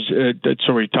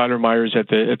Tyler Myers at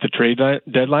the trade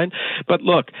deadline. But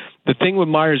look, the thing with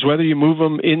Myers, whether you move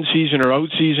him in season or out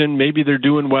season, maybe they're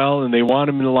doing well and they want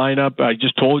him in the lineup. I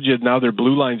just told you now their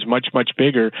blue line's much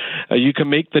bigger. You can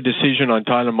make the decision on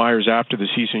Tyler Myers after the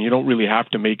season. You don't really have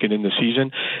to make it in the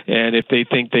season. And if they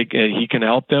think he can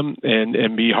help them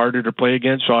and be harder to play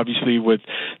against, obviously with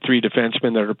 3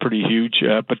 defensemen that are pretty huge.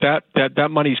 But that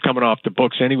money's coming off the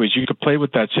books anyways. You could play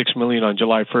with that $6 million on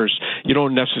July 1st. You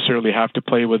don't necessarily have to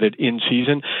play with it in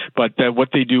season, but what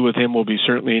they do with him will be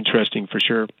certainly interesting for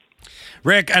sure.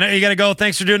 Rick, I know you got to go.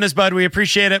 Thanks for doing this, bud. We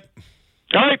appreciate it.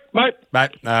 All right, bye.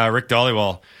 Bye. Rick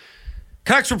Dollywall,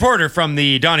 Canucks reporter from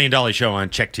the Donnie and Dolly Show on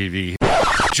Check TV.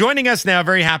 Joining us now,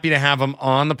 very happy to have him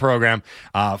on the program,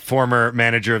 former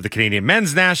manager of the Canadian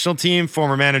men's national team,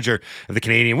 former manager of the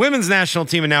Canadian women's national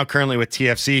team, and now currently with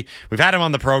TFC. We've had him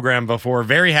on the program before.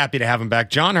 Very happy to have him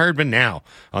back. John Herdman now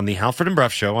on the Halford and Brough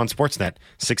Show on Sportsnet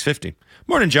 650.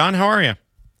 Morning, John. How are you?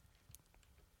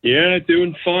 Yeah,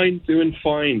 doing fine.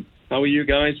 How are you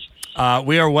guys?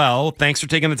 We are well. Thanks for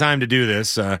taking the time to do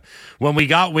this. When we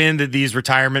got wind that these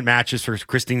retirement matches for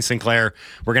Christine Sinclair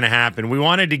were going to happen, we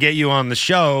wanted to get you on the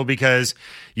show because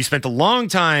you spent a long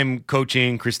time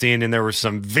coaching Christine, and there were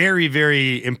some very,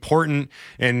 very important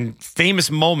and famous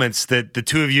moments that the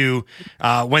two of you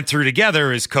went through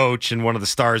together as coach and one of the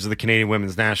stars of the Canadian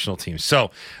women's national team.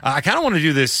 So I kind of want to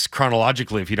do this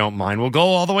chronologically, if you don't mind. We'll go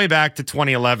all the way back to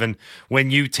 2011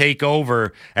 when you take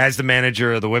over as the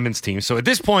manager of the women's team. So at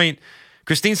this point,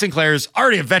 Christine Sinclair is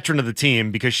already a veteran of the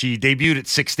team because she debuted at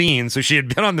 16, so she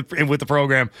had been with the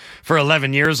program for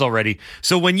 11 years already.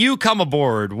 So when you come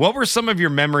aboard, what were some of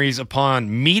your memories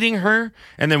upon meeting her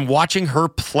and then watching her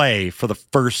play for the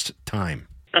first time?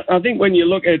 I think when you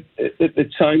look at the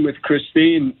time with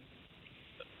Christine,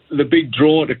 the big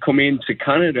draw to come into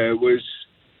Canada was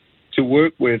to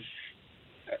work with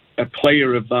a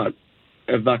player of that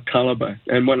caliber.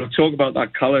 And when I talk about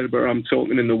that caliber, I'm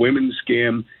talking in the women's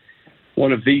game,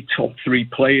 one of the top 3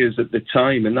 players at the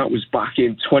time, and that was back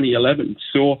in 2011.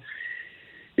 So,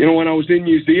 when I was in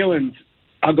New Zealand,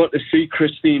 I got to see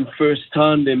Christine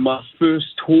firsthand in my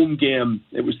first home game.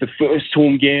 It was the first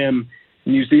home game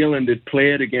New Zealand had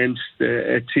played against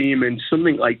a team in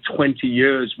something like 20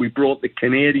 years. We brought the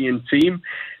Canadian team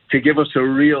to give us a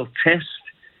real test.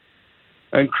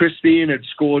 And Christine had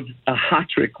scored a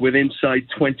hat-trick within inside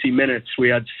 20 minutes. We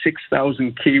had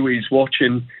 6,000 Kiwis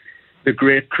watching the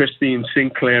great Christine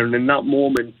Sinclair, and in that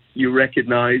moment you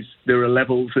recognise there are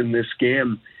levels in this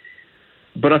game.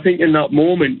 But I think in that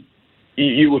moment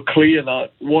you were clear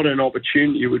that what an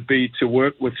opportunity it would be to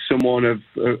work with someone of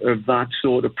that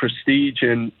sort of prestige.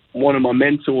 And one of my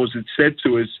mentors had said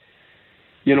to us,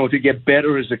 to get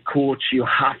better as a coach, you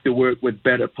have to work with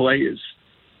better players.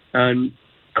 And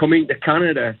coming to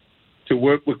Canada to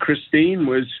work with Christine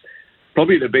was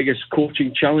probably the biggest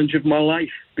coaching challenge of my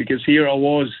life, because here I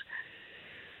was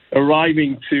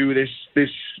arriving to this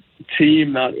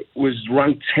team that was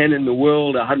ranked 10 in the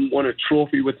world. I hadn't won a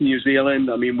trophy with New Zealand.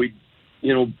 I mean, we,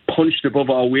 punched above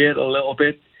our weight a little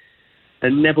bit,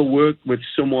 and never worked with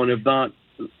someone of that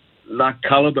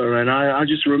caliber. And I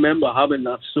just remember having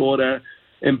that sort of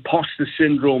imposter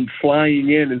syndrome, flying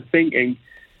in and thinking,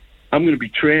 I'm going to be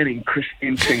training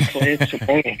Christine Sinclair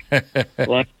tomorrow.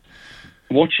 Like,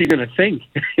 what's she going to think?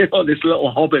 This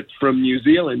little hobbit from New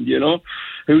Zealand,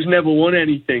 who's never won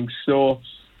anything. So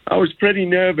I was pretty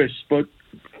nervous, but,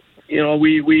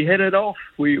 we hit it off.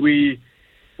 We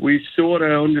sort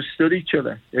of understood each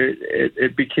other.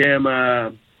 It became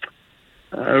a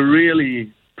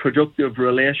really productive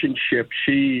relationship.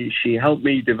 She helped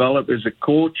me develop as a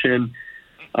coach, and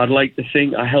I'd like to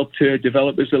think I helped her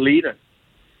develop as a leader.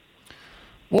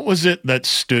 What was it that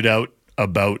stood out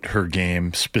about her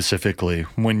game specifically?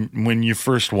 When you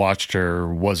first watched her,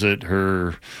 was it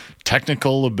her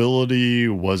technical ability?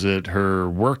 Was it her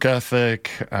work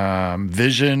ethic,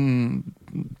 vision?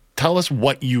 Tell us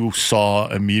what you saw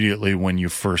immediately when you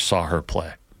first saw her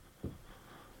play.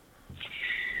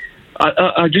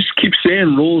 I just keep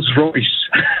saying Rolls Royce.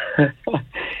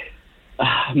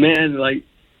 Man, like,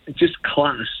 just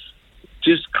class.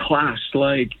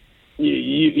 Like,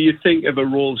 you think of a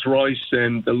Rolls Royce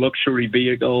and the luxury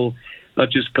vehicle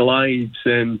that just glides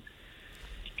and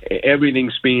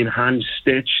everything's being hand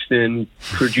stitched and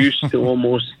produced to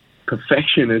almost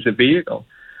perfection as a vehicle.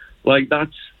 Like,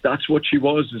 that's what she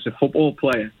was as a football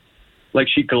player. Like,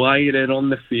 she glided on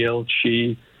the field.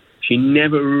 She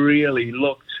never really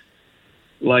looked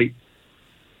like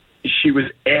she was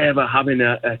ever having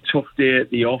a tough day at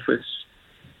the office.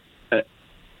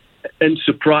 And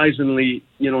surprisingly,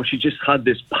 she just had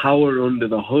this power under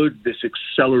the hood, this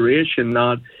acceleration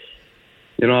that,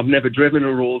 I've never driven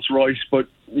a Rolls Royce, but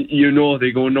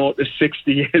they go 0 to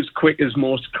 60 as quick as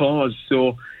most cars.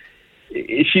 So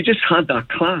she just had that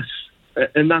class,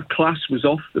 and that class was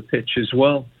off the pitch as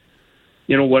well.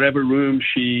 Whatever room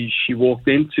she walked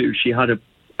into, she had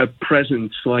a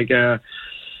presence, like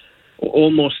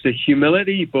almost a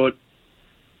humility, but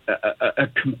a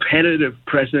competitive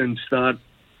presence that,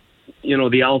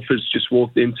 the alphas just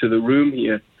walked into the room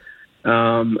here.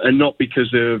 And not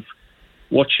because of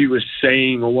what she was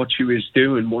saying or what she was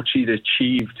doing, what she'd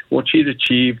achieved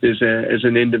as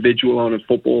an individual on a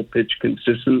football pitch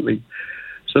consistently.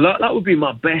 So that would be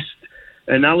my best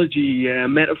analogy,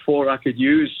 metaphor I could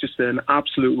use, just an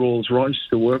absolute Rolls Royce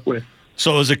to work with.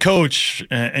 So as a coach,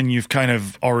 and you've kind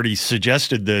of already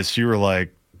suggested this, you were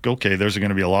like, okay, there's going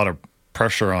to be a lot of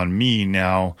pressure on me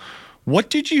now. What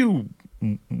did you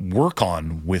work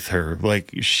on with her?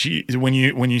 Like, when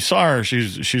you saw her,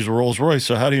 she's a Rolls Royce.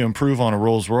 So how do you improve on a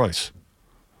Rolls Royce?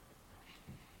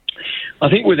 I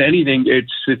think with anything,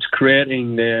 it's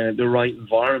creating the right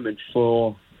environment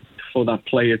for that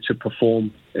player to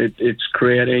perform. It's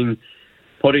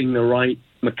putting the right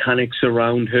mechanics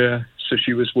around her. So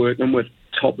she was working with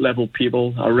top-level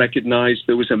people. I recognized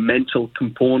there was a mental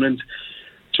component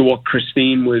to what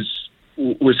Christine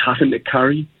was having to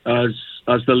carry as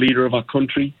the leader of our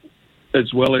country,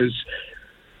 as well as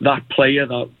that player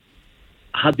that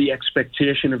had the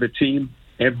expectation of a team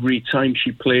every time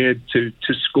she played to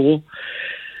score.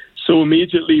 So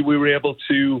immediately we were able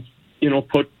to,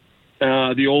 put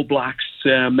the All Blacks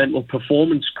mental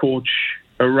performance coach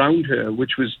around her,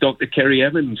 which was Dr. Kerry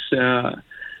Evans.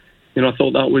 I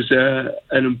thought that was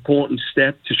an important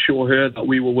step to show her that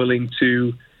we were willing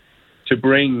to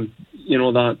bring,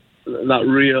 that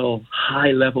real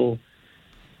high level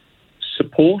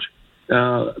support,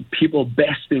 people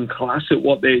best in class at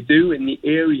what they do in the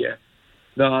area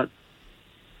that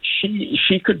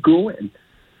she could grow in.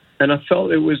 And I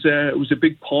felt it was a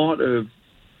big part of,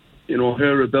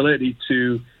 her ability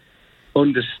to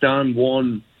understand,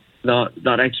 one,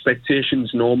 that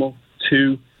expectation's normal,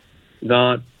 two,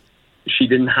 that she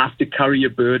didn't have to carry a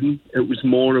burden. It was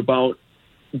more about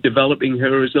developing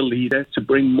her as a leader to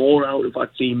bring more out of our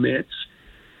teammates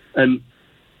and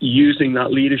using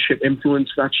that leadership influence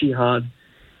that she had.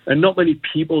 And not many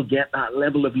people get that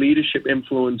level of leadership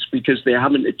influence because they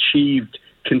haven't achieved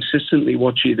consistently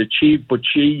what she'd achieved, but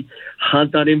she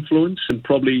had that influence and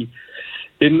probably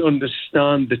didn't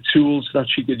understand the tools that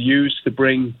she could use to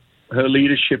bring her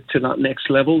leadership to that next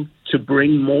level, to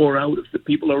bring more out of the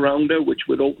people around her, which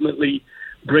would ultimately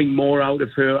bring more out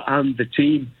of her and the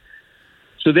team.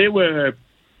 So there were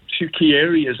two key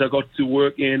areas I got to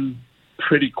work in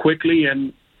pretty quickly,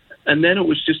 and then it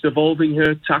was just evolving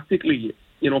her tactically,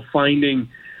 finding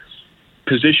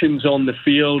positions on the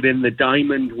field in the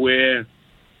diamond where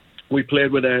we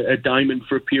played with a diamond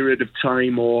for a period of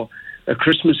time, or a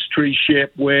Christmas tree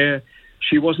shape where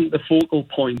she wasn't the focal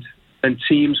point, and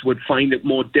teams would find it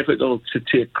more difficult to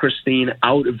take Christine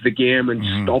out of the game and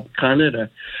stop Canada.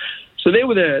 So they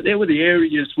were the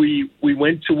areas we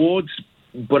went towards,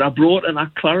 but I brought her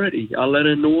that clarity. I let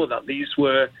her know that these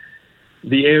were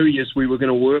the areas we were going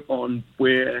to work on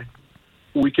where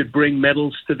we could bring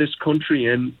medals to this country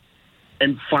and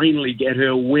finally get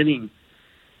her winning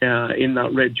in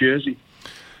that red jersey.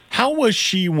 How was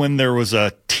she when there was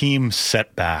a team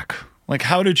setback? Like,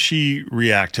 how did she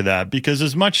react to that? Because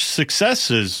as much success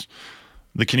as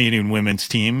the Canadian women's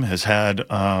team has had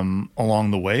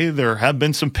along the way, there have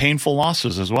been some painful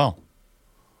losses as well.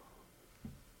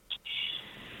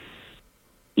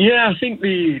 Yeah, I think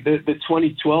the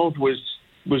 2012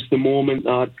 was the moment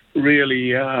that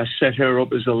really set her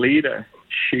up as a leader.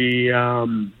 She,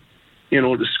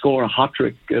 to score a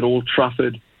hat-trick at Old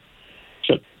Trafford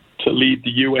lead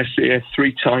the USA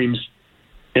 3 times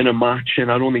in a match,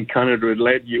 and I don't think Canada had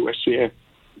led USA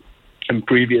in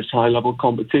previous high-level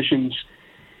competitions.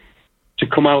 To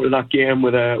come out of that game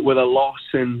with a loss,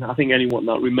 and I think anyone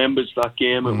that remembers that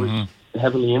game, it was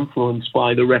heavily influenced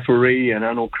by the referee, and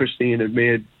I know Christine had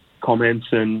made comments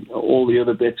and all the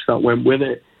other bits that went with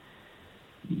it.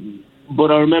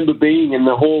 But I remember being in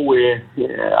the hallway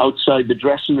outside the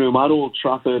dressing room at Old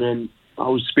Trafford, and I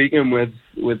was speaking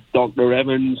with Dr.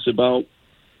 Evans about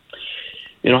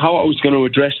how I was going to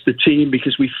address the team,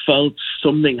 because we felt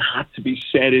something had to be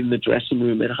said in the dressing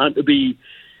room. It had to be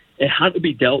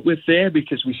dealt with there,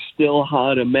 because we still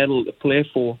had a medal to play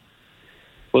for.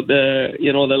 But the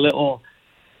little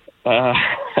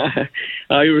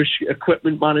Irish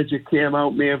equipment manager came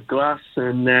out, Maeve Glass,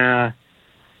 and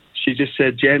she just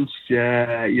said, "Gents,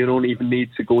 you don't even need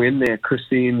to go in there.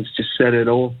 Christine's just said it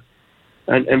all."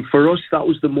 And for us, that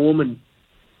was the moment.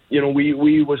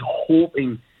 We was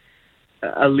hoping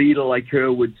a leader like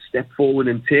her would step forward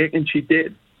and take, and she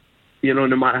did. No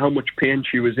matter how much pain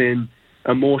she was in,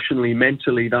 emotionally,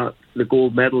 mentally, that the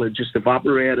gold medal had just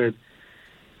evaporated.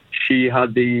 She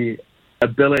had the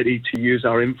ability to use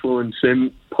our influence,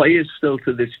 and players still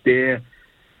to this day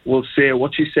will say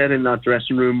what she said in that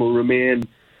dressing room will remain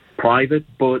private,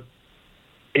 but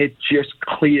it just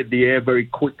cleared the air very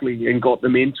quickly and got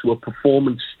them into a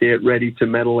performance state ready to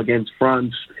medal against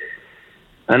France.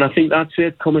 And I think that's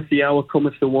it. Cometh the hour,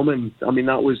 cometh the woman. I mean,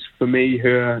 that was, for me,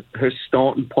 her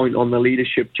starting point on the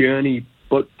leadership journey.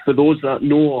 But for those that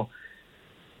know,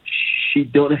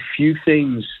 she'd done a few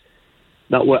things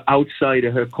that were outside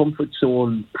of her comfort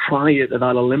zone prior to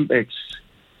that Olympics,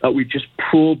 that we just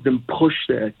probed and pushed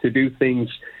her to do things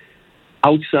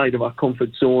outside of our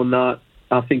comfort zone that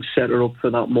I think set her up for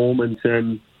that moment.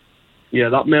 And yeah,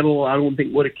 that medal I don't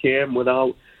think would have came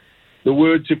without the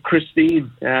words of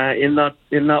Christine in that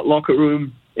locker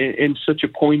room in such a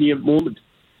poignant moment.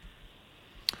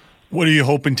 What are you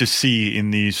hoping to see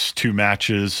in these 2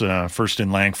 matches, first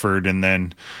in Langford and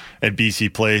then at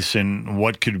BC Place, and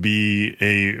what could be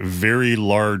a very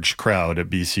large crowd at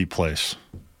BC Place?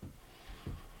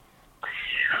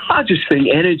 I just think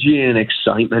energy and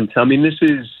excitement. I mean, this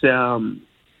is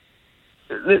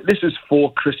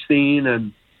for Christine,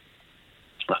 and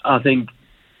I think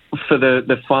for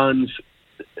the fans,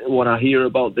 what I hear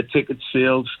about the ticket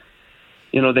sales,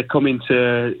 they're coming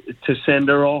to send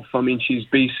her off. I mean, she's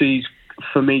BC's,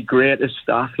 for me, greatest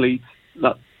athlete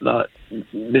that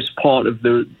this part of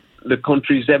the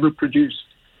country's ever produced.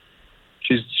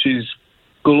 She's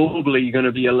globally going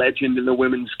to be a legend in the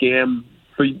women's game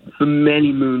for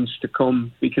many moons to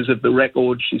come because of the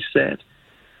record she set.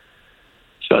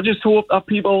 So I just hope that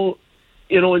people,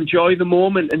 enjoy the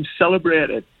moment and celebrate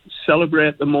it.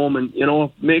 Celebrate the moment.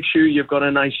 Make sure you've got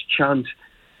a nice chant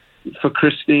for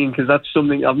Christine, because that's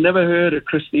something I've never heard a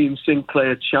Christine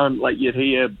Sinclair chant like you'd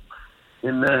hear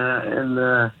in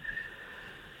the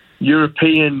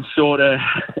European sort of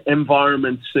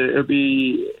environments.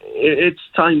 It's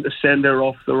time to send her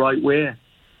off the right way.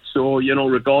 So,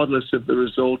 regardless of the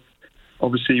result,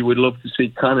 obviously we'd love to see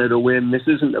Canada win. This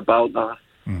isn't about that.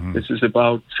 Mm-hmm. This is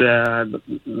about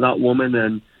that woman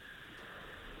and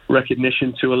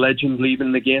recognition to a legend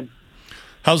leaving the game.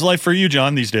 How's life for you,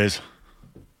 John, these days?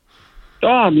 Oh,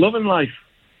 I'm loving life.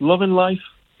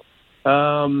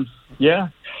 Yeah,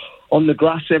 on the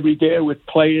grass every day with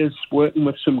players, working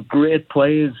with some great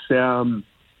players, and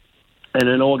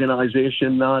an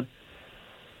organisation that,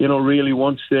 really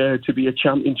wants there to be a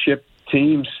championship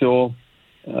team. So,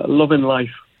 loving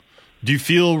life. Do you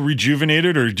feel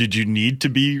rejuvenated, or did you need to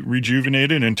be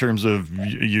rejuvenated in terms of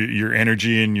your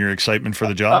energy and your excitement for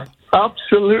the job?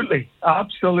 Absolutely.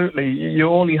 You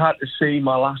only had to see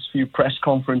my last few press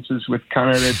conferences with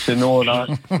Canada to know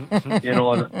that,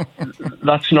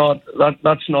 that's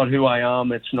not who I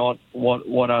am. It's not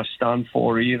what I stand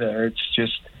for either. It's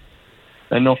just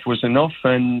enough was enough,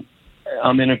 and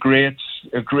I'm in a great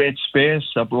space.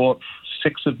 I brought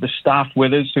 6 of the staff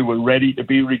with us who were ready to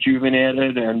be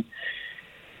rejuvenated, and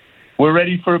we're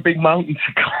ready for a big mountain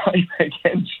to climb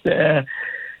against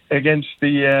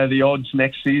the odds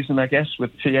next season, I guess,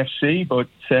 with TFC. But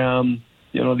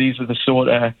these are the sort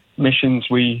of missions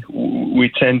we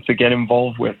tend to get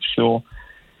involved with. So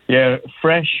yeah,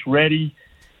 fresh, ready,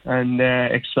 and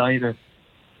excited.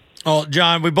 Well,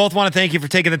 John, we both want to thank you for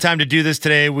taking the time to do this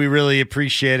today. We really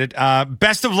appreciate it.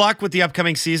 Best of luck with the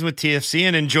upcoming season with TFC,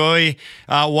 and enjoy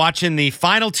watching the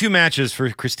final 2 matches for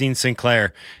Christine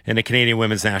Sinclair in a Canadian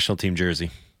women's national team jersey.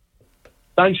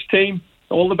 Thanks, team.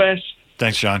 All the best.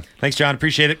 Thanks, John. Thanks, John.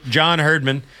 Appreciate it. John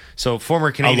Herdman, so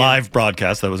former Canadian. A live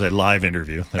broadcast. That was a live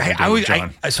interview. I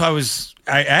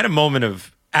had a moment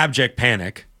of abject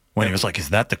panic. When he was like,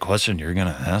 "Is that the question you're going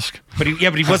to ask?" But he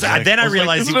was. Then I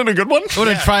realized, isn't it a good one? I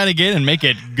want to try it again and make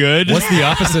it good. What's the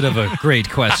opposite of a great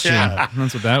question? Yeah.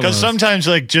 That's what that was. Because sometimes,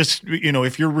 like, just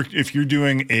if you're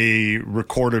doing a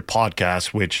recorded podcast,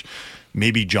 which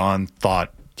maybe John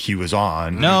thought he was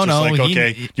on. No, like,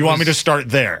 okay, you want me to start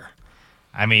there?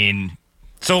 I mean,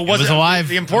 so it was a live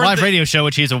radio show,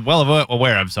 which he's well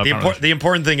aware of. So the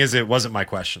important thing is it wasn't my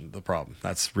question. The problem.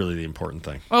 That's really the important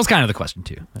thing. Well, it's kind of the question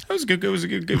too. It was a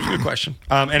good question.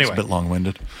 Anyway, It's a bit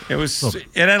long-winded. It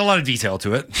had a lot of detail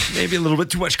to it. Maybe a little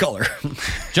bit too much color.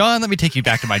 John, let me take you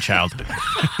back to my childhood.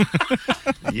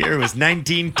 The year was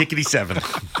 1987.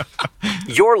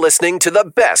 You're listening to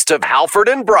the best of Halford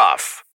and Brough.